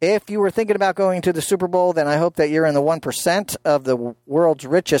 If you were thinking about going to the Super Bowl, then I hope that you're in the 1% of the world's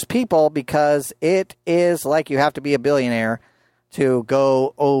richest people because it is like you have to be a billionaire to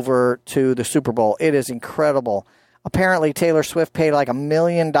go over to the Super Bowl. It is incredible. Apparently, Taylor Swift paid like $1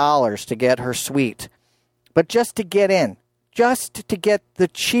 million to get her suite. But just to get in, just to get the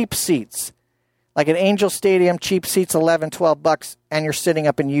cheap seats, like at Angel Stadium, cheap seats, $11, $12, and you're sitting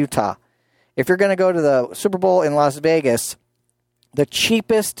up in Utah. If you're going to go to the Super Bowl in Las Vegas, the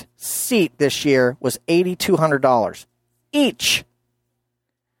cheapest seat this year was $8,200 each.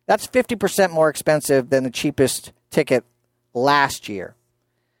 That's 50% more expensive than the cheapest ticket last year,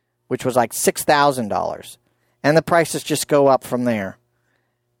 which was like $6,000. And the prices just go up from there.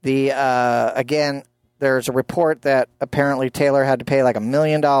 Again, there's a report that apparently Taylor had to pay like $1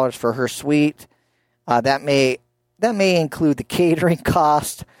 million for her suite. That may include the catering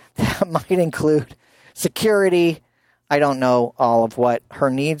cost. That might include security. I don't know all of what her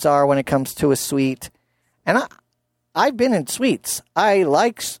needs are when it comes to a suite. And I've been in suites. I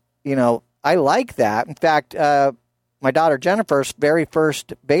like that. In fact, my daughter Jennifer's very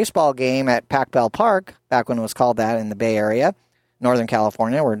first baseball game at Pac Bell Park, back when it was called that in the Bay Area, Northern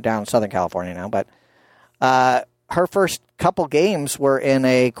California. We're down in Southern California now, but her first couple games were in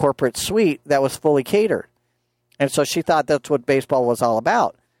a corporate suite that was fully catered. And so she thought that's what baseball was all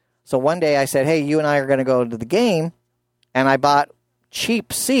about. So one day I said, hey, you and I are going to go to the game. And I bought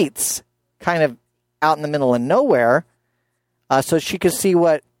cheap seats kind of out in the middle of nowhere so she could see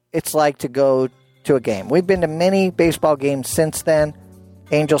what it's like to go to a game. We've been to many baseball games since then.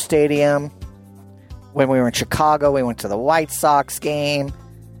 Angel Stadium. When we were in Chicago, we went to the White Sox game.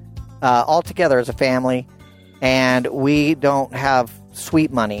 All together as a family. And we don't have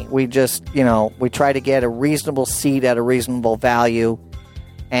suite money. We just, we try to get a reasonable seat at a reasonable value.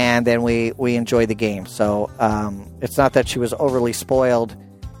 And then we enjoy the game. So it's not that she was overly spoiled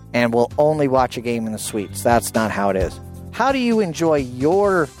and will only watch a game in the suites. That's not how it is. How do you enjoy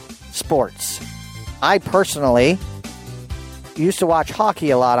your sports. I personally used to watch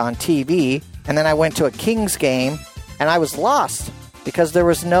hockey a lot on TV, and then I went to a Kings game, and I was lost because there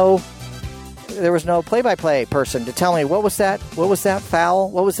was no play-by-play person to tell me what was that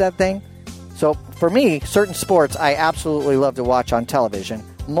foul, what was that thing. So for me, certain sports I absolutely love to watch on television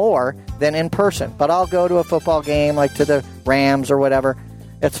more than in person. But I'll go to a football game, like to the Rams or whatever.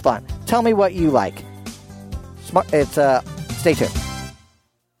 It's fun. Tell me what you like. Stay tuned.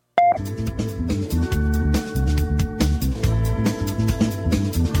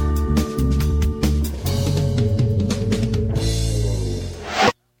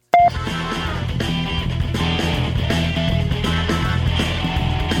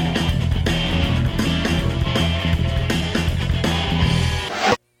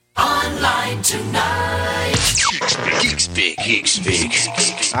 Geek Speak.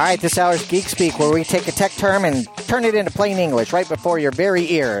 All right, this hour's Geek Speak, where we take a tech term and turn it into plain English right before your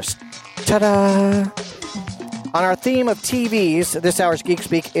very ears. Ta-da! On our theme of TVs, this hour's Geek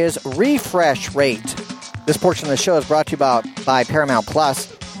Speak is refresh rate. This portion of the show is brought to you by Paramount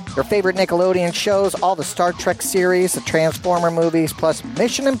Plus. Your favorite Nickelodeon shows, all the Star Trek series, the Transformer movies, plus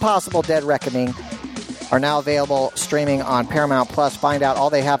Mission Impossible Dead Reckoning are now available streaming on Paramount Plus. Find out all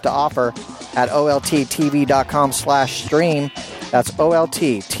they have to offer at olttv.com/stream. That's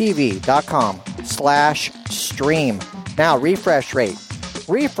olttv.com/stream. Now, refresh rate.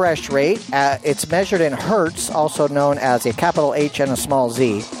 Refresh rate, it's measured in hertz, also known as a capital H and a small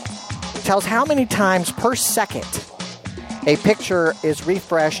z, tells how many times per second a picture is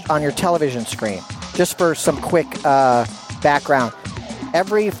refreshed on your television screen. Just for some quick background.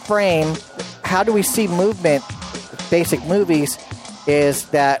 Every frame, how do we see movement? Basic movies is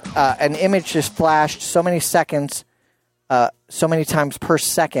that an image is flashed so many seconds, so many times per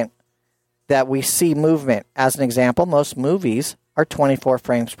second that we see movement. As an example, most movies are 24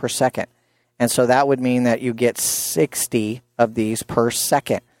 frames per second. And so that would mean that you get 60 of these per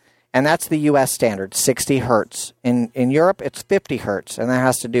second. And that's the U.S. standard, 60 hertz. In Europe, it's 50 hertz, and that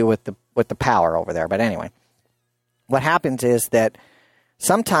has to do with the power over there. But anyway, what happens is that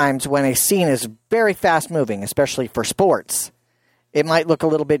sometimes when a scene is very fast moving, especially for sports, it might look a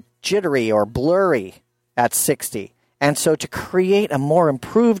little bit jittery or blurry at 60. And so to create a more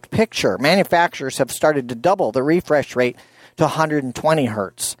improved picture, manufacturers have started to double the refresh rate to 120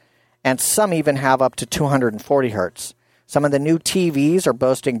 hertz. And some even have up to 240 hertz. Some of the new TVs are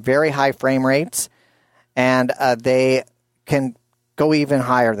boasting very high frame rates, and they can go even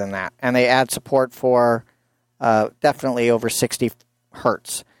higher than that. And they add support for definitely over 60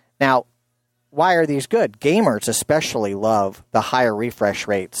 hertz. Now, why are these good? Gamers especially love the higher refresh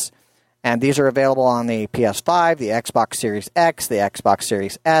rates. And these are available on the PS5, the Xbox Series X, the Xbox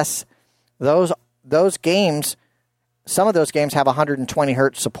Series S. Those games, some of those games have 120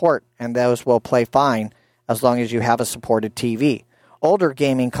 hertz support, and those will play fine as long as you have a supported TV. Older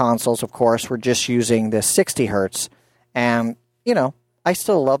gaming consoles, of course, were just using the 60 hertz. And, I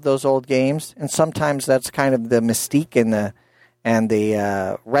still love those old games, and sometimes that's kind of the mystique and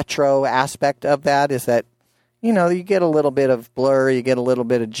the retro aspect of that is that, you get a little bit of blur, you get a little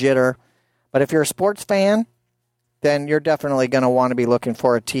bit of jitter. But if you're a sports fan, then you're definitely going to want to be looking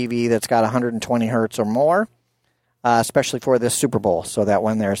for a TV that's got 120 hertz or more, especially for this Super Bowl, so that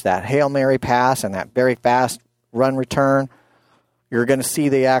when there's that Hail Mary pass and that very fast run return, you're going to see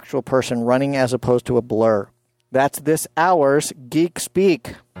the actual person running as opposed to a blur. That's this hour's Geek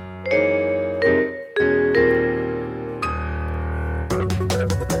Speak.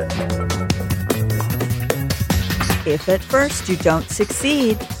 If at first you don't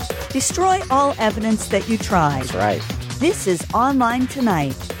succeed, destroy all evidence that you tried. That's right. This is Online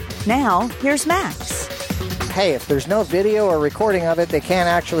Tonight. Now, here's Max. Hey, if there's no video or recording of it, they can't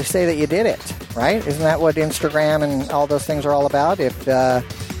actually say that you did it, right? Isn't that what Instagram and all those things are all about? If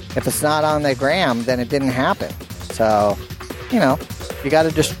it's not on the gram, then it didn't happen. So, you got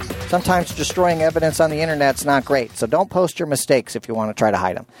to just sometimes destroying evidence on the internet's not great. So don't post your mistakes if you want to try to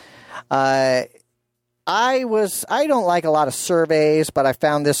hide them. I don't like a lot of surveys, but I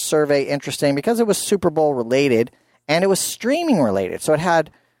found this survey interesting because it was Super Bowl related and it was streaming related. So it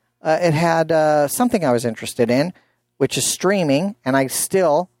had something I was interested in, which is streaming, and I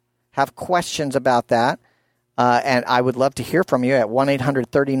still have questions about that. And I would love to hear from you at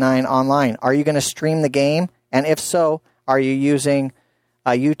 1-800-39-ONLINE. Are you going to stream the game? And if so, are you using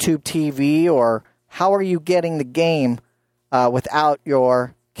YouTube TV, or how are you getting the game without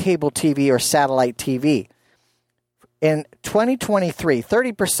your cable TV or satellite TV? In 2023,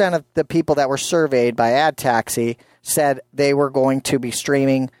 30% of the people that were surveyed by AdTaxi said they were going to be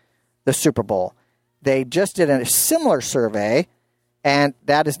streaming the Super Bowl. They just did a similar survey And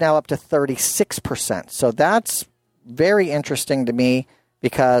that is now up to 36%. So that's very interesting to me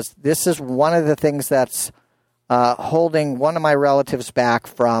because this is one of the things that's holding one of my relatives back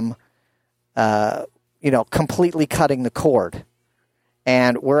from, completely cutting the cord.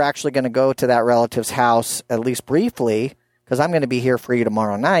 And we're actually going to go to that relative's house, at least briefly, because I'm going to be here for you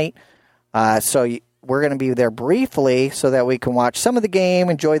tomorrow night. So we're going to be there briefly so that we can watch some of the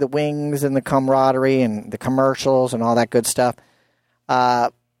game, enjoy the wings and the camaraderie and the commercials and all that good stuff.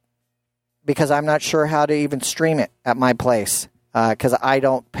 Because I'm not sure how to even stream it at my place because I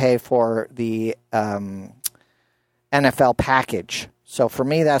don't pay for the NFL package. So for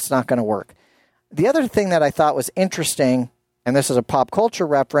me, that's not going to work. The other thing that I thought was interesting, and this is a pop culture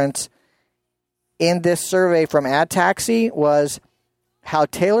reference, in this survey from AdTaxi was how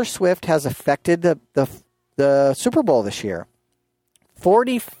Taylor Swift has affected the Super Bowl this year.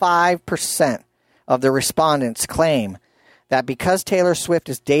 45% of the respondents claim that because Taylor Swift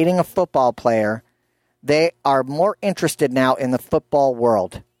is dating a football player, they are more interested now in the football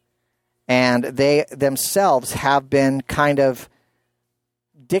world. And they themselves have been kind of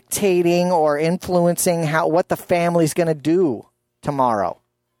dictating or influencing what the family's going to do tomorrow.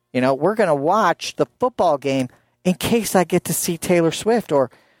 We're going to watch the football game in case I get to see Taylor Swift or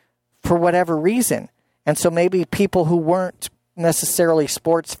for whatever reason. And so maybe people who weren't necessarily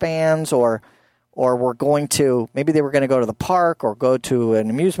sports fans or were going to, maybe they were going to go to the park or go to an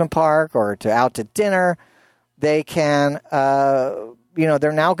amusement park or out to dinner, they can,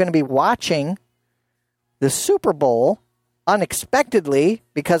 they're now going to be watching the Super Bowl unexpectedly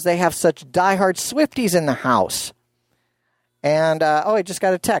because they have such diehard Swifties in the house. And, I just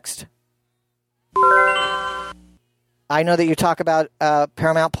got a text. I know that you talk about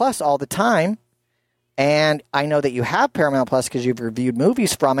Paramount Plus all the time, and I know that you have Paramount Plus because you've reviewed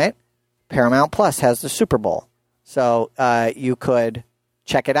movies from it. Paramount Plus has the Super Bowl, so you could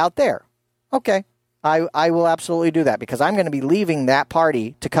check it out there. Okay, I will absolutely do that because I'm going to be leaving that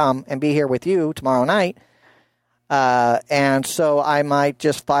party to come and be here with you tomorrow night, and so I might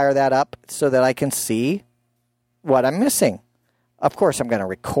just fire that up so that I can see what I'm missing. Of course, I'm going to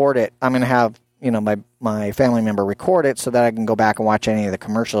record it. I'm going to have my family member record it so that I can go back and watch any of the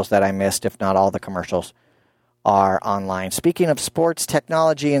commercials that I missed, if not all the commercials are online. Speaking of sports,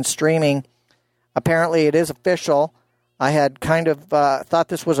 technology, and streaming, apparently it is official. I had kind of thought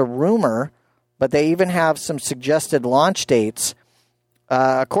this was a rumor, but they even have some suggested launch dates.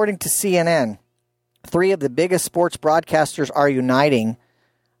 According to CNN, 3 of the biggest sports broadcasters are uniting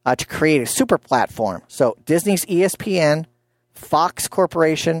to create a super platform. So Disney's ESPN, Fox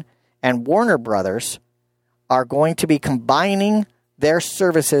Corporation, and Warner Brothers are going to be combining their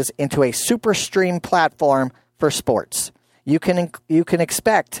services into a super stream platform for sports. You can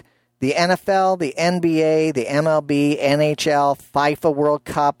expect the NFL, the NBA, the MLB, NHL, FIFA World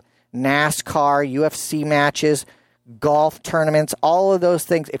Cup, NASCAR, UFC matches, golf tournaments, all of those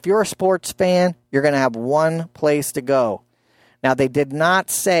things. If you're a sports fan, you're going to have one place to go. Now, they did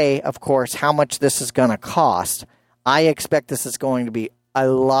not say, of course, how much this is going to cost. I expect this is going to be a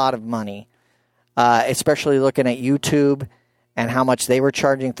lot of money, especially looking at YouTube and how much they were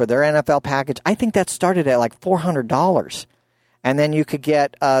charging for their NFL package. I think that started at like $400. And then you could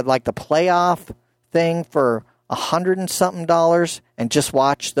get like the playoff thing for $100 and something and just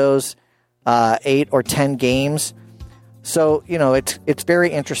watch those 8 or 10 games. So, it's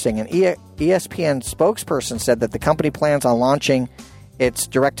very interesting. An ESPN spokesperson said that the company plans on launching its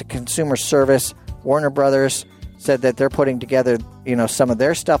direct-to-consumer service. Warner Brothers said that they're putting together, some of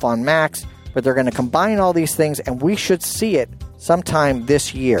their stuff on Max, but they're going to combine all these things, and we should see it sometime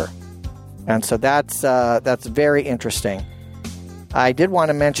this year. And so that's very interesting. I did want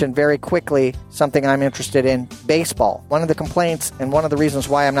to mention very quickly something I'm interested in, baseball. One of the complaints and one of the reasons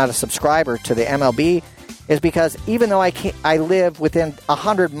why I'm not a subscriber to the MLB is because even though I live within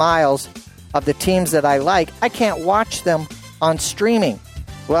 100 miles of the teams that I like, I can't watch them on streaming.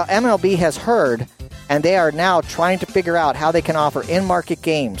 Well, MLB has heard, and they are now trying to figure out how they can offer in-market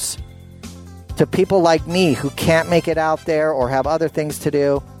games to people like me who can't make it out there or have other things to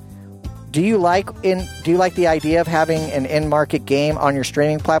do. Do you like the idea of having an in-market game on your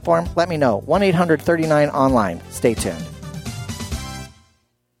streaming platform? Let me know. 1-800-39-ONLINE. Stay tuned.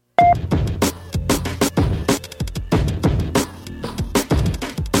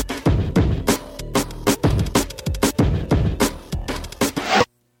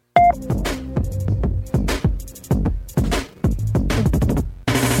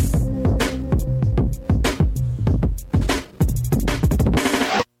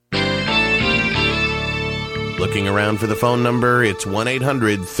 Around for the phone number, it's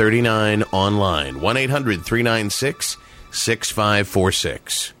 1-800-39-ONLINE, 1-800-396-3349.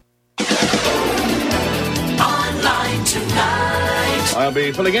 6546. Online tonight. I'll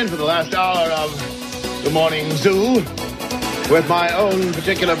be filling in for the last hour of the morning zoo with my own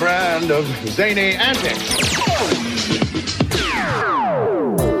particular brand of zany antics.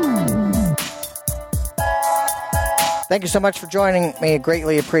 Thank you so much for joining me.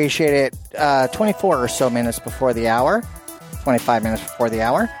 Greatly appreciate it. 24 or so minutes before the hour. 25 minutes before the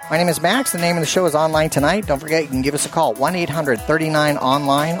hour. My name is Max. The name of the show is Online Tonight. Don't forget, you can give us a call.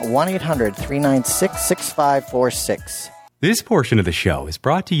 1-800-39-ONLINE. 1-800-396-6546. This portion of the show is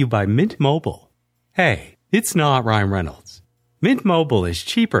brought to you by Mint Mobile. Hey, it's not Ryan Reynolds. Mint Mobile is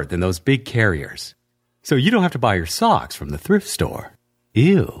cheaper than those big carriers. So you don't have to buy your socks from the thrift store.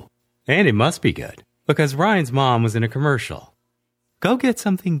 Ew. And it must be good, because Ryan's mom was in a commercial. Go get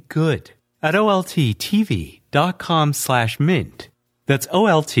something good at olttv.com/mint. That's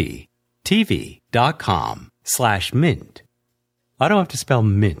olttv.com/mint. I don't have to spell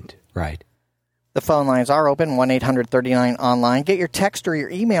mint, right? The phone lines are open, 1-800-39-ONLINE. Get your text or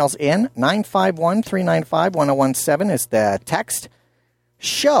your emails in. 951-395-1017 is the text.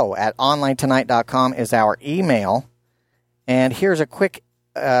 Show at onlinetonight.com is our email. And here's a quick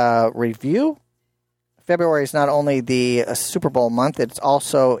review. February is not only the Super Bowl month, it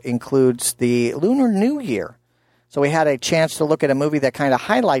also includes the Lunar New Year. So we had a chance to look at a movie that kind of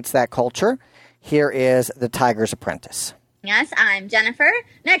highlights that culture. Here is The Tiger's Apprentice. Yes, I'm Jennifer.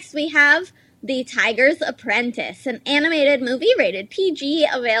 Next we have The Tiger's Apprentice, an animated movie rated PG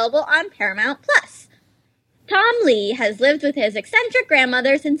available on Paramount+. Tom Lee has lived with his eccentric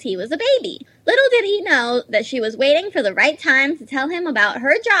grandmother since he was a baby. Little did he know that she was waiting for the right time to tell him about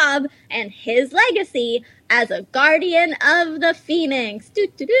her job and his legacy as a guardian of the Phoenix.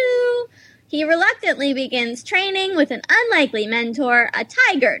 Doo-doo-doo. He reluctantly begins training with an unlikely mentor, a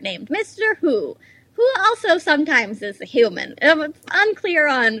tiger named Mr. Who also sometimes is a human. It's unclear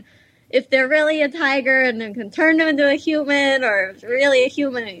on if they're really a tiger and then can turn them into a human, or if it's really a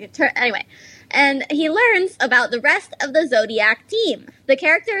human and you can turn... Anyway. And he learns about the rest of the Zodiac team. The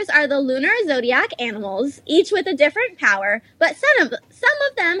characters are the lunar Zodiac animals, each with a different power, but some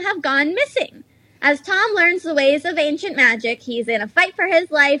of them have gone missing. As Tom learns the ways of ancient magic, he's in a fight for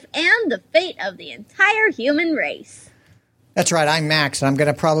his life and the fate of the entire human race. That's right, I'm Max, and I'm going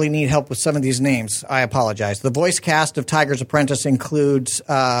to probably need help with some of these names. I apologize. The voice cast of Tiger's Apprentice includes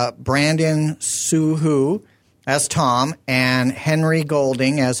Brandon Suhu as Tom and Henry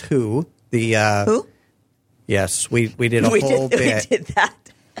Golding as Who. Who? Yes, we did a whole bit. We did that.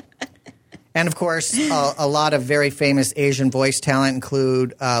 And, of course, a lot of very famous Asian voice talent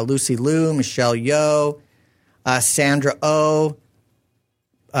include Lucy Liu, Michelle Yeoh, Sandra Oh,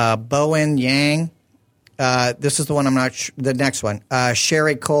 Bowen Yang. This is the one I'm not sure. The next one.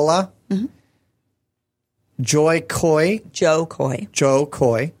 Sherry Cola. Mm-hmm. Joe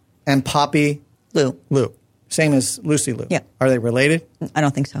Coy. And Poppy Liu. Same as Lucy Liu. Yeah. Are they related? I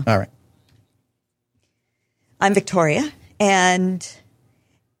don't think so. All right. I'm Victoria, and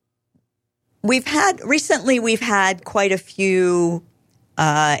we've had quite a few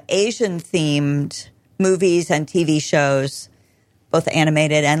Asian-themed movies and TV shows, both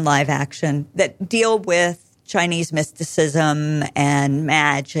animated and live action, that deal with Chinese mysticism and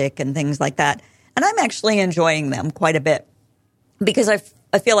magic and things like that. And I'm actually enjoying them quite a bit because I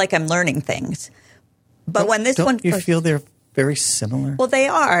feel like I'm learning things. But when this one... Don't you feel they're very similar? Well, they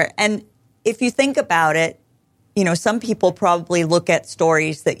are. And if you think about it, you know, some people probably look at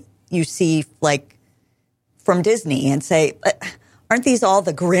stories that you see, like, from Disney and say, aren't these all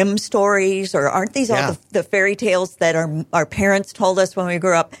the Grimm stories, or aren't these all the fairy tales that our parents told us when we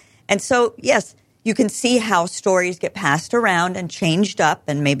grew up? And so, yes, you can see how stories get passed around and changed up,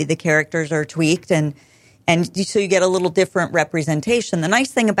 and maybe the characters are tweaked, and so you get a little different representation. The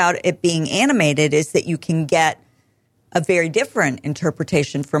nice thing about it being animated is that you can get a very different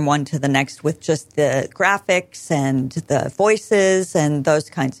interpretation from one to the next with just the graphics and the voices and those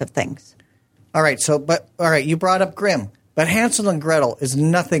kinds of things. All right. You brought up Grimm, but Hansel and Gretel is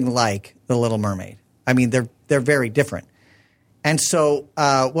nothing like The Little Mermaid. I mean, they're very different. And so,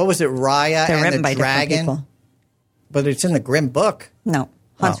 what was it, Raya and the Dragon? But it's in the Grimm book. No,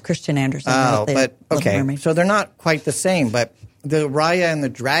 Hans Christian Andersen. Okay. So they're not quite the same, but the Raya and the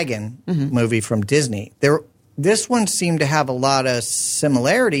Dragon movie from Disney, this one seemed to have a lot of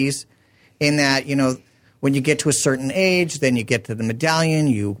similarities in that, you know, when you get to a certain age, then you get to the medallion,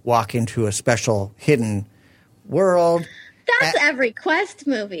 you walk into a special hidden world. That's every Quest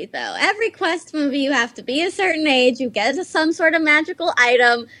movie, though. Every Quest movie, you have to be a certain age, you get to some sort of magical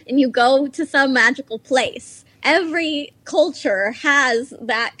item, and you go to some magical place. Every culture has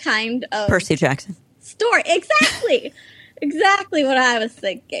that kind of... Percy Jackson. Story. Exactly. exactly what I was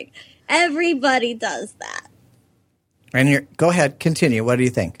thinking. Everybody does that. And go ahead, continue. What do you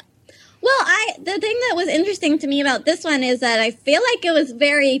think? Well, the thing that was interesting to me about this one is that I feel like it was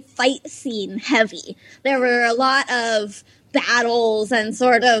very fight scene heavy. There were a lot of battles and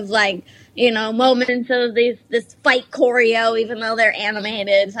sort of like, moments of this fight choreo, even though they're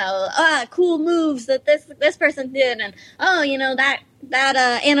animated. So, cool moves that this person did, and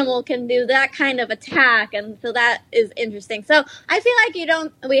that animal can do that kind of attack, and so that is interesting. So I feel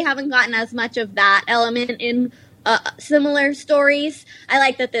like we haven't gotten as much of that element in similar stories. I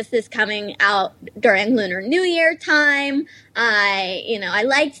like that this is coming out during Lunar New Year time. I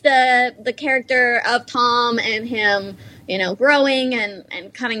liked the character of Tom and him, growing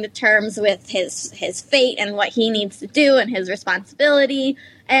and coming to terms with his fate and what he needs to do and his responsibility.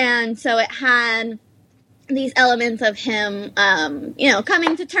 And so it had these elements of him,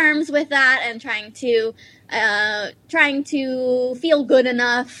 coming to terms with that and trying to feel good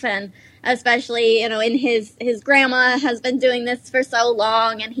enough, and especially, in his grandma has been doing this for so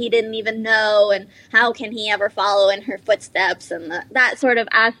long and he didn't even know, and how can he ever follow in her footsteps, and that sort of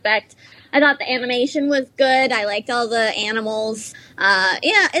aspect. I thought the animation was good. I liked all the animals.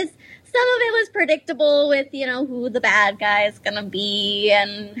 Some of it was predictable with, who the bad guy is going to be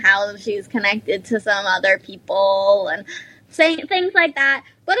and how she's connected to some other people and saying things like that.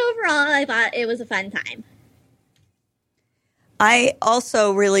 But overall, I thought it was a fun time. I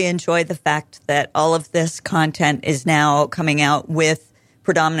also really enjoy the fact that all of this content is now coming out with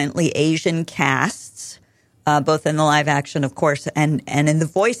predominantly Asian casts, both in the live action, of course, and in the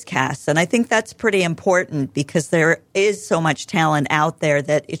voice casts. And I think that's pretty important because there is so much talent out there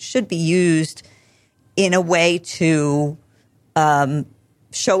that it should be used in a way to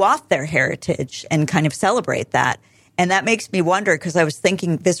show off their heritage and kind of celebrate that. And that makes me wonder, because I was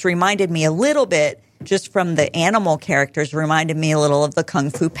thinking this reminded me a little bit, just from the animal characters, reminded me a little of the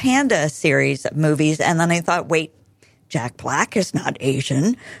Kung Fu Panda series of movies. And then I thought, wait, Jack Black is not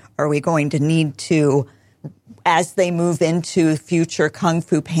Asian. Are we going to need to, as they move into future Kung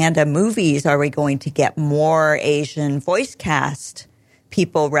Fu Panda movies, are we going to get more Asian voice cast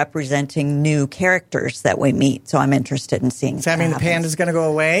people representing new characters that we meet? So I'm interested in seeing. Does that mean the panda's going to go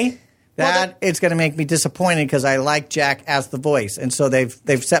away? It's going to make me disappointed because I like Jack as the voice, and so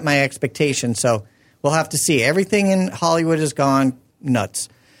they've set my expectations. So we'll have to see. Everything in Hollywood has gone nuts.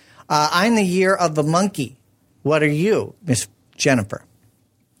 I'm the year of the monkey. What are you, Miss Jennifer?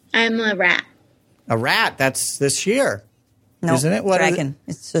 I'm a rat. A rat? That's this year, isn't it? What dragon.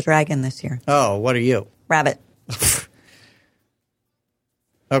 It's a dragon this year. Oh, what are you? Rabbit.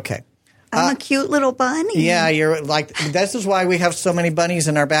 Okay. I'm a cute little bunny. Yeah, you're like. This is why we have so many bunnies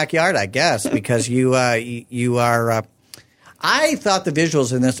in our backyard, I guess, because you are. I thought the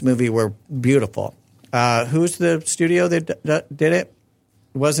visuals in this movie were beautiful. Who's the studio that did it?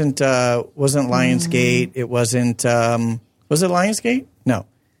 It wasn't Lionsgate. It wasn't. Was it Lionsgate? No.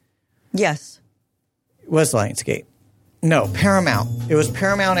 Yes. It was Lionsgate. No, Paramount. It was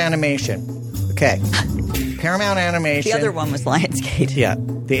Paramount Animation. Okay. Paramount Animation. The other one was Lionsgate. Yeah,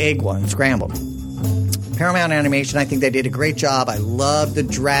 the egg one, scrambled. Paramount Animation, I think they did a great job. I loved the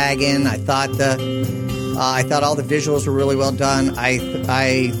dragon. I thought all the visuals were really well done.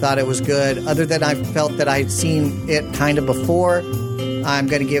 I thought it was good. Other than I felt that I'd seen it kind of before, I'm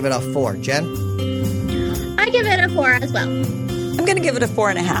going to give it a 4. Jen? I give it a 4 as well. I'm going to give it a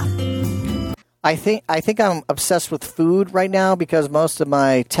 4.5. I think I'm obsessed with food right now because most of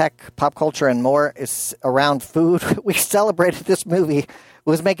my tech, pop culture, and more is around food. We celebrated this movie. It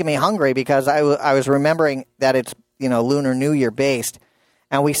was making me hungry because I was remembering that it's Lunar New Year based,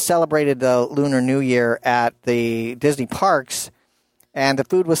 and we celebrated the Lunar New Year at the Disney parks, and the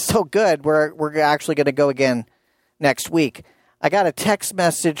food was so good. We're actually going to go again next week. I got a text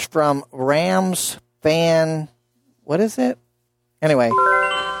message from Rams fan. What is it? Anyway.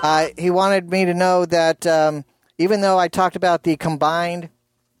 He wanted me to know that even though I talked about the combined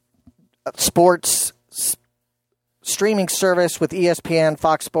sports streaming service with ESPN,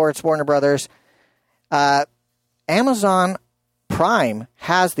 Fox Sports, Warner Brothers, Amazon Prime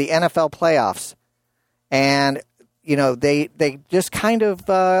has the NFL playoffs. And, they just kind of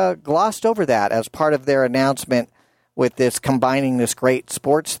glossed over that as part of their announcement with this combining this great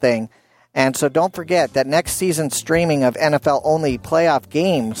sports thing. And so don't forget that next season's streaming of NFL-only playoff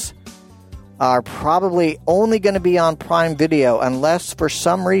games are probably only going to be on Prime Video unless for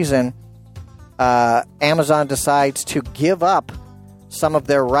some reason Amazon decides to give up some of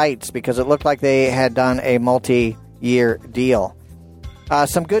their rights because it looked like they had done a multi-year deal.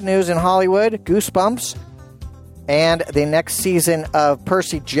 Some good news in Hollywood, Goosebumps and the next season of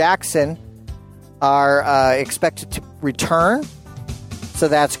Percy Jackson are expected to return. So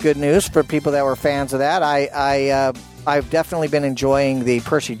that's good news for people that were fans of that. I've definitely been enjoying the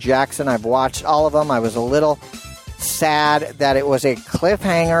Percy Jackson. I've watched all of them. I was a little sad that it was a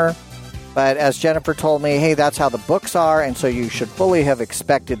cliffhanger. But as Jennifer told me, hey, that's how the books are, and so you should fully have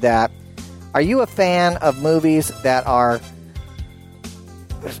expected that. Are you a fan of movies that are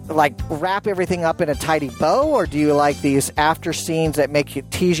like wrap everything up in a tidy bow, or do you like these after scenes that make you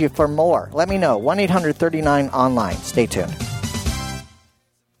tease you for more? Let me know. 1-800-39-ONLINE. Stay tuned.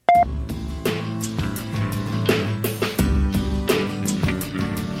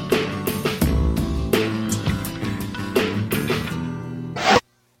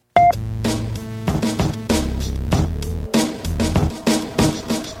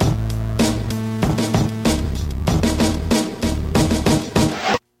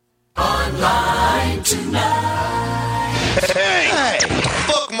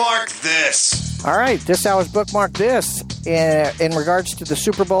 All right, this hour's bookmark this. In regards to the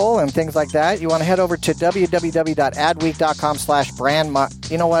Super Bowl and things like that, you want to head over to www.adweek.com/brand.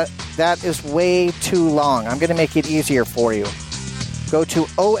 You know what? That is way too long. I'm going to make it easier for you. Go to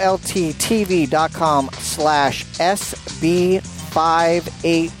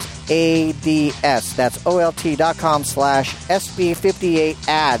olttv.com/SB58ADS. That's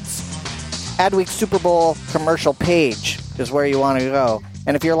oltt.com/SB58ads. Adweek Super Bowl commercial page is where you want to go.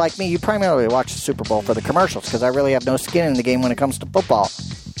 And if you're like me, you primarily watch the Super Bowl for the commercials because I really have no skin in the game when it comes to football.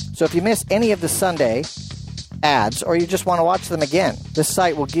 So if you miss any of the Sunday ads or you just want to watch them again, this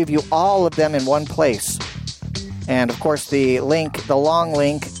site will give you all of them in one place. And, of course, the long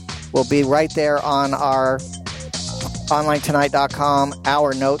link, will be right there on our OnlineTonight.com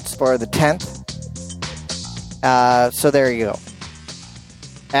hour notes for the 10th. So there you go.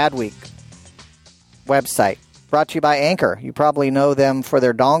 Adweek website. Brought to you by Anchor. You probably know them for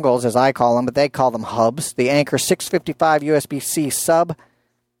their dongles, as I call them, but they call them hubs. The Anchor 655 USB-C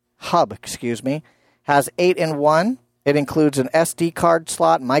hub, has 8-in-1. It includes an SD card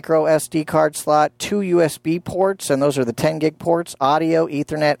slot, micro SD card slot, 2 USB ports, and those are the 10 gig ports, audio,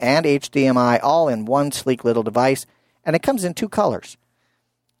 Ethernet, and HDMI, all in one sleek little device. And it comes in 2 colors.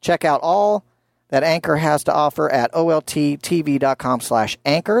 Check out all that Anchor has to offer at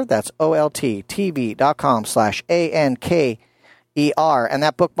olttv.com/anchor. That's olttv.com/ANKER. And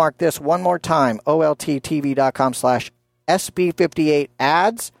that bookmark this one more time,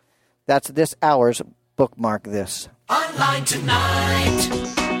 olttv.com/SB58ads. That's this hour's bookmark this. Online Tonight.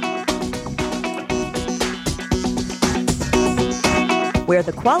 Where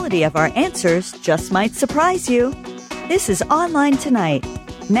the quality of our answers just might surprise you. This is Online Tonight.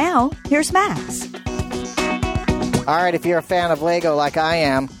 Now, here's Max. All right, if you're a fan of Lego like I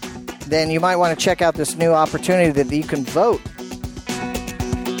am, then you might want to check out this new opportunity that you can vote.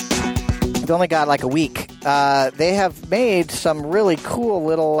 It's only got like a week. They have made some really cool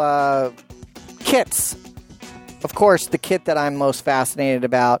little kits. Of course, the kit that I'm most fascinated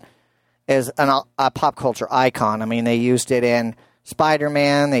about is a pop culture icon. I mean, they used it in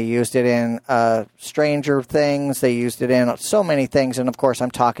Spider-Man, they used it in Stranger Things, they used it in so many things, and of course I'm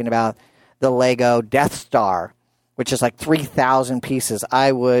talking about the Lego Death Star, which is like 3,000 pieces.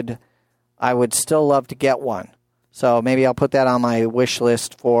 I would still love to get one. So maybe I'll put that on my wish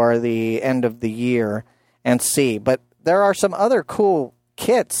list for the end of the year and see. But there are some other cool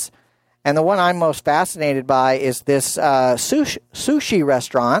kits, and the one I'm most fascinated by is this sushi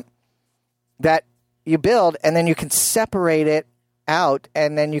restaurant that you build, and then you can separate it out,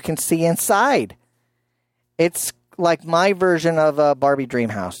 and then you can see inside. It's like my version of a Barbie dream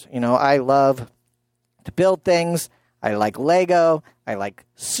house. You know, I love to build things. I like Lego. I like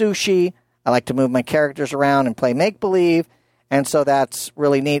sushi. I like to move my characters around and play make-believe. And so that's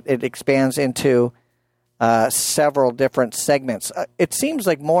really neat. It expands into several different segments. It seems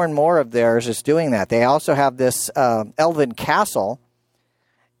like more and more of theirs is doing that. They also have this Elven Castle,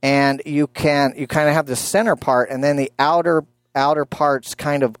 and you kind of have the center part, and then the outer parts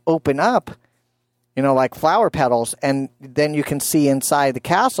kind of open up, you know, like flower petals, and then you can see inside the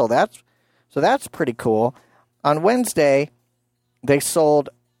castle. That's pretty cool. On Wednesday, they sold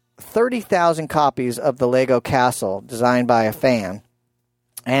 30,000 copies of the Lego Castle designed by a fan,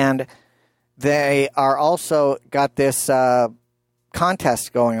 and they are also got this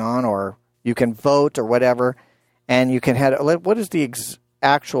contest going on, or you can vote or whatever, and you can head. What is the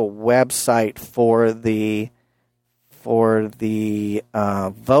actual website for the voting?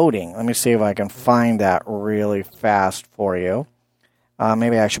 Let me see if I can find that really fast for you.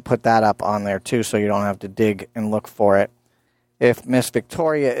 Maybe I should put that up on there too, so you don't have to dig and look for it. If Miss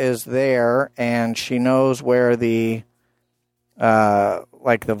Victoria is there and she knows where the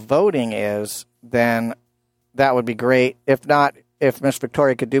the voting is, then that would be great. If not, if Miss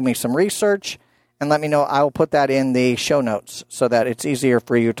Victoria could do me some research and let me know, I will put that in the show notes so that it's easier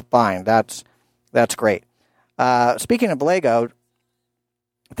for you to find. That's great. Speaking of Lego,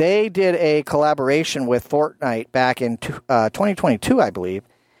 they did a collaboration with Fortnite back in 2022, I believe,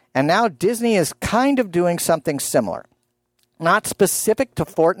 and now Disney is kind of doing something similar. Not specific to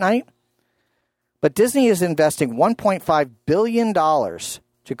Fortnite, but Disney is investing $1.5 billion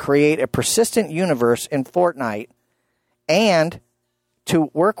to create a persistent universe in Fortnite and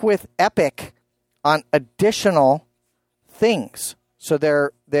to work with Epic on additional things. So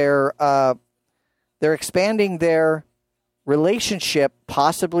they're expanding their relationship,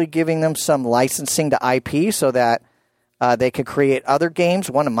 possibly giving them some licensing to IP so that they could create other games.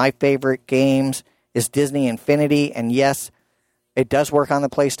 One of my favorite games is Disney Infinity, and yes, it does work on the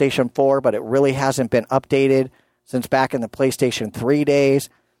PlayStation 4, but it really hasn't been updated since back in the PlayStation 3 days.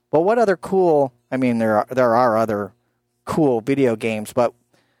 But what other cool, I mean, there are other cool video games but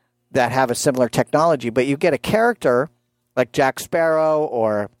that have a similar technology, but you get a character like Jack Sparrow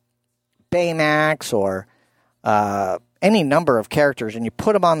or Baymax or any number of characters, and you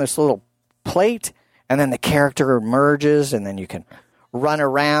put them on this little plate, and then the character emerges, and then you can run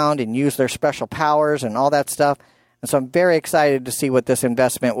around and use their special powers and all that stuff. And so I'm very excited to see what this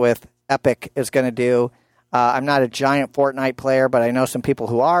investment with Epic is going to do. I'm not a giant Fortnite player, but I know some people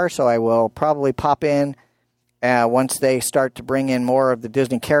who are, so I will probably pop in once they start to bring in more of the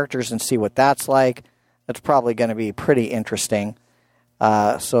Disney characters and see what that's like. That's probably going to be pretty interesting.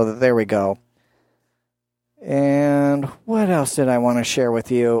 So there we go. And what else did I want to share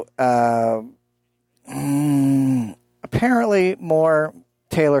with you? Apparently more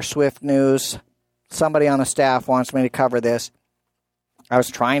Taylor Swift news. Somebody on the staff wants me to cover this. I was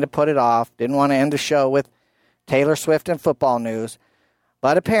trying to put it off. Didn't want to end the show with Taylor Swift and football news.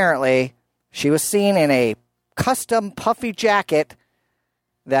 But apparently, she was seen in a custom puffy jacket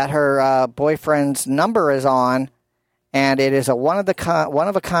that her boyfriend's number is on. And it is a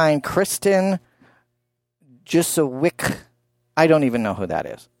one-of-a-kind Kristen Jusowick. I don't even know who that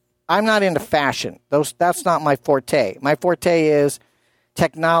is. I'm not into fashion. That's not my forte. My forte is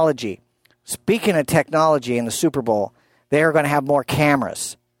technology. Speaking of technology in the Super Bowl, they are going to have more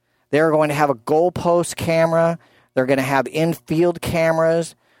cameras. They're going to have a goalpost camera. They're going to have infield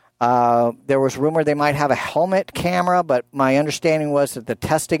cameras. There was rumor they might have a helmet camera, but my understanding was that the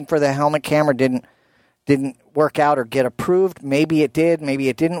testing for the helmet camera didn't work out or get approved. Maybe it did. Maybe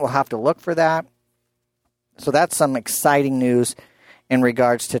it didn't. We'll have to look for that. So that's some exciting news in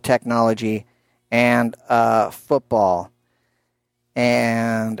regards to technology and football.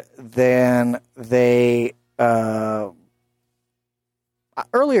 And then they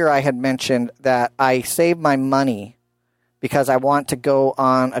earlier I had mentioned that I saved my money because I want to go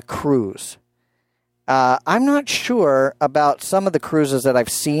on a cruise. I'm not sure about some of the cruises that I've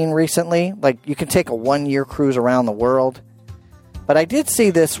seen recently. Like, you can take a 1-year cruise around the world. But I did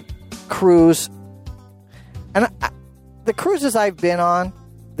see this cruise. And the cruises I've been on,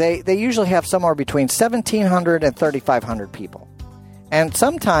 they usually have somewhere between 1,700 and 3,500 people. And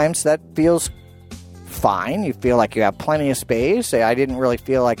sometimes that feels fine. You feel like you have plenty of space. I didn't really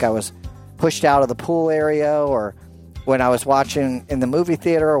feel like I was pushed out of the pool area, or when I was watching in the movie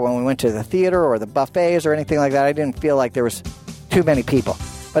theater, or when we went to the theater or the buffets or anything like that. I didn't feel like there was too many people.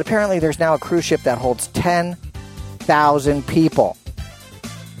 But apparently there's now a cruise ship that holds 10,000 people.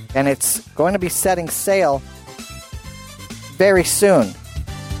 And it's going to be setting sail very soon.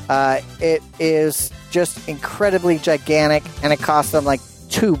 It is just incredibly gigantic, and it cost them like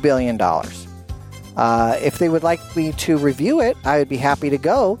 $2 billion. If they would like me to review it, I would be happy to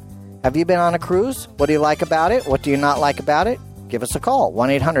go. Have you been on a cruise? What do you like about it? What do you not like about it? Give us a call,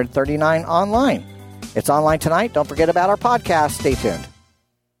 1-800-39-ONLINE. It's online tonight. Don't forget about our podcast. Stay tuned.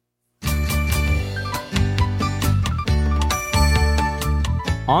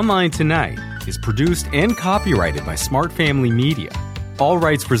 Online Tonight is produced and copyrighted by Smart Family Media. All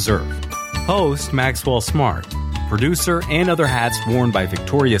rights reserved. Host Maxwell Smart. Producer and other hats worn by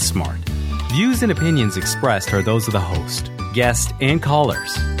Victoria Smart. Views and opinions expressed are those of the host, guest, and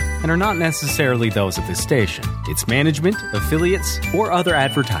callers, and are not necessarily those of this station, its management, affiliates, or other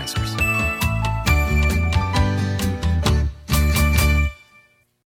advertisers.